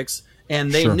metrics,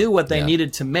 and they knew what they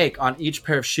needed to make on each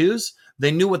pair of shoes. They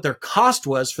knew what their cost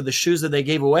was for the shoes that they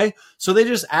gave away. So they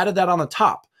just added that on the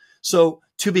top. So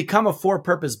to become a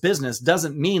for-purpose business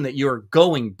doesn't mean that you're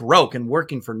going broke and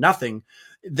working for nothing.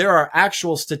 There are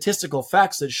actual statistical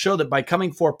facts that show that by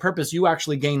coming for purpose, you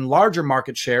actually gain larger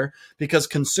market share because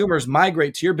consumers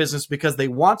migrate to your business because they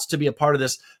want to be a part of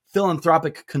this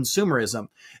philanthropic consumerism.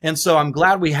 And so I'm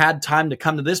glad we had time to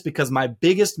come to this, because my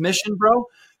biggest mission, bro,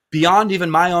 beyond even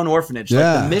my own orphanage,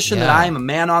 like the mission that I am a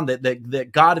man on, that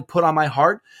God had put on my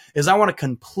heart, is I want to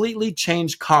completely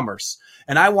change commerce.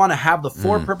 And I want to have the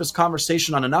for-purpose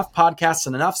conversation on enough podcasts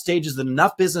and enough stages that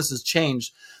enough businesses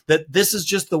change that this is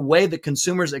just the way that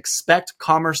consumers expect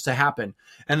commerce to happen.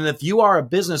 And if you are a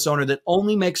business owner that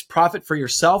only makes profit for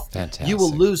yourself, you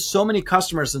will lose so many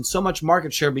customers and so much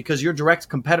market share because your direct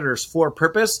competitors for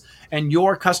purpose and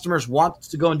your customers want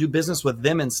to go and do business with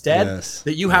them instead,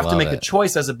 that you have to make a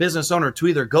choice as a business owner to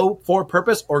either go for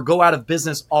purpose or go out of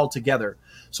business altogether.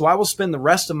 So I will spend the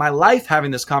rest of my life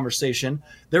having this conversation.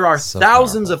 There are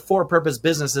thousands of for-purpose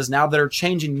businesses now that are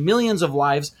changing millions of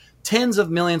lives. Tens of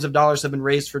millions of dollars have been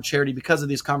raised for charity because of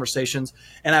these conversations.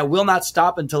 And I will not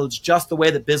stop until it's just the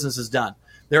way that business is done.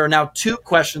 There are now 2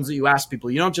 questions that you ask people.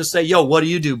 You don't just say, yo, what do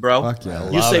you do, bro?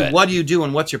 You say, what do you do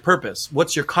and what's your purpose?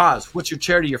 What's your cause? What's your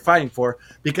charity you're fighting for?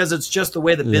 Because it's just the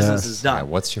way that business is done.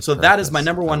 What's your so purpose? That is my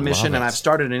number 1 mission. And I've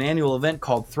started an annual event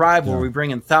called Thrive, where we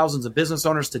bring in thousands of business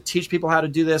owners to teach people how to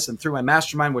do this. And through my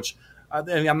mastermind, which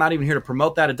I'm not even here to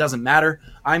promote that. It doesn't matter.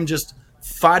 I'm just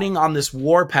fighting on this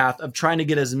war path of trying to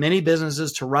get as many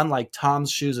businesses to run like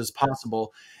Tom's Shoes as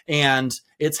possible. And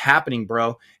it's happening,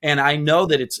 bro. And I know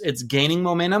that it's gaining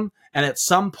momentum. And at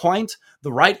some point,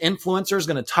 the right influencer is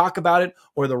going to talk about it,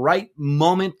 or the right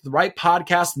moment, the right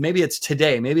podcast. Maybe it's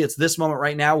today. Maybe it's this moment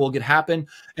right now will get happen,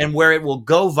 and where it will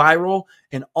go viral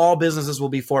and all businesses will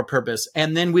be for purpose.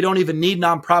 And then we don't even need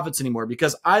nonprofits anymore,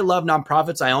 because I love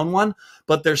nonprofits. I own one,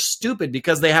 but they're stupid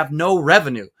because they have no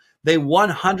revenue. They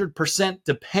 100%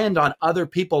 depend on other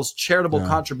people's charitable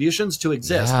contributions to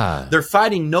exist. They're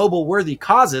fighting noble, worthy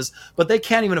causes, but they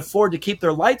can't even afford to keep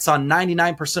their lights on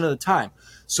 99% of the time.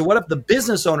 So what if the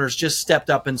business owners just stepped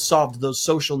up and solved those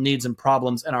social needs and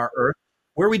problems in our earth,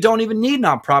 where we don't even need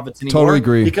nonprofits anymore? Totally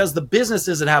agree. Because the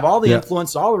businesses that have all the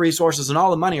influence, all the resources, and all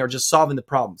the money are just solving the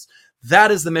problems. That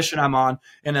is the mission I'm on.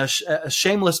 And a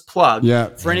shameless plug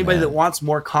for anybody that wants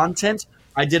more content.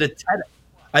 I did a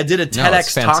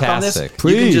TEDx talk on this.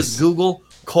 Please. You can just Google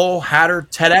Cole Hatter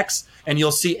TEDx, and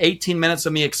you'll see 18 minutes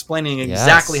of me explaining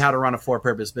exactly how to run a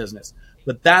for-purpose business.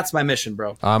 But that's my mission,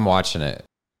 bro. I'm watching it.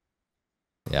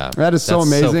 Yeah, that is so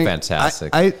amazing. So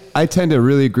fantastic. I tend to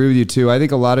really agree with you too. I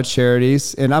think a lot of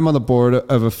charities, and I'm on the board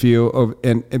of a few,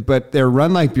 but they're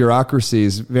run like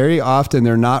bureaucracies. Very often,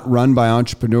 they're not run by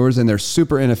entrepreneurs, and they're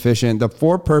super inefficient. The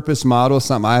for-purpose model is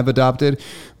something I've adopted.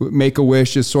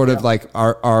 Make-A-Wish is sort of like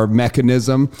our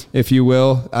mechanism, if you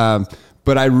will.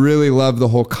 But I really love the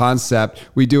whole concept.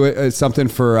 We do it something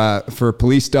for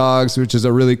police dogs, which is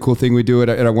a really cool thing. We do it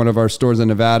at one of our stores in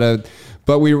Nevada.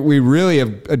 But we really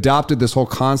have adopted this whole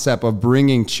concept of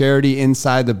bringing charity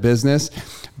inside the business.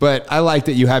 But I like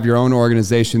that you have your own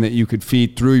organization that you could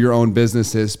feed through your own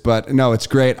businesses. But no, it's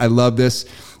great. I love this.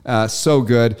 So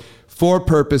good. For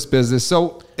purpose business.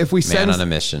 So if we Man on a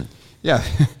mission. Yeah.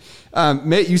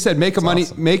 You said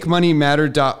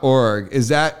makemoneymatter.org. Is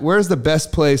that, where's the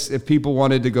best place if people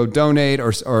wanted to go donate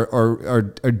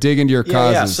or dig into your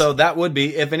causes? Yeah, so that would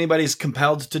be, if anybody's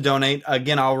compelled to donate,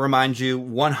 again, I'll remind you,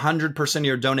 100% of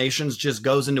your donations just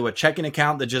goes into a checking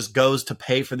account that just goes to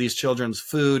pay for these children's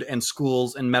food and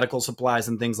schools and medical supplies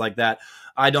and things like that.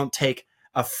 I don't take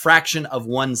a fraction of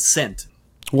 1 cent.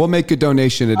 We'll make a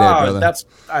donation today, brother.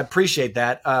 I appreciate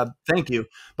that. Thank you.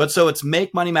 But so it's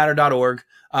makemoneymatter.org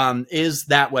is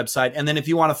that website. And then if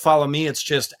you want to follow me, it's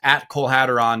just at Cole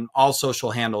Hatter on all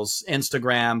social handles,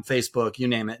 Instagram, Facebook, you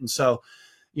name it. And so,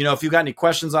 if you've got any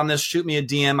questions on this, shoot me a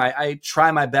DM. I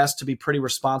try my best to be pretty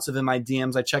responsive in my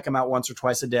DMs. I check them out once or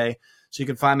twice a day. So you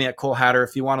can find me at Cole Hatter.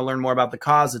 If you want to learn more about the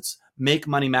cause, it's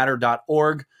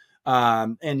makemoneymatter.org.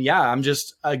 And yeah, I'm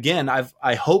just, again,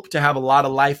 I hope to have a lot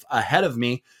of life ahead of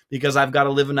me because I've got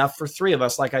to live enough for 3 of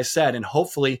us, like I said, and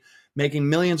hopefully making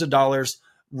millions of dollars,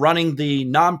 running the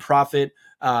nonprofit,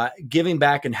 giving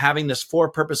back and having this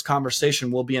for-purpose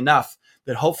conversation will be enough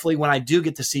that hopefully when I do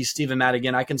get to see Steve and Matt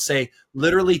again, I can say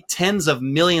literally tens of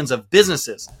millions of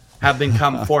businesses have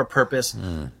become for purpose.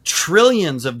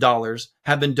 Trillions of dollars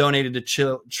have been donated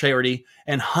to charity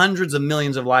and hundreds of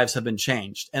millions of lives have been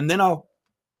changed. And then I'll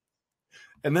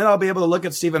be able to look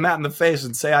at Steve and Matt in the face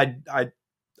and say, I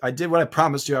did what I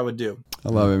promised you I would do. I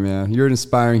love it, man. You're an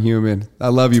inspiring human. I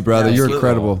love you, brother. You're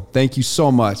incredible. Thank you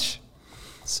so much.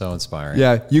 So inspiring.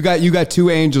 Yeah, you got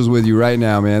 2 angels with you right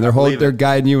now, man. They're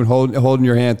guiding you and holding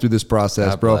your hand through this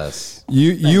process, God bro. Bless.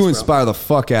 You inspire the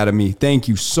fuck out of me. Thank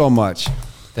you so much.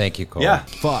 Thank you, Cole. Yeah.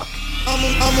 Fuck. I'm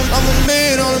a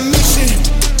man on a mission.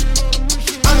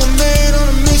 I'm a man on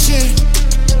a mission.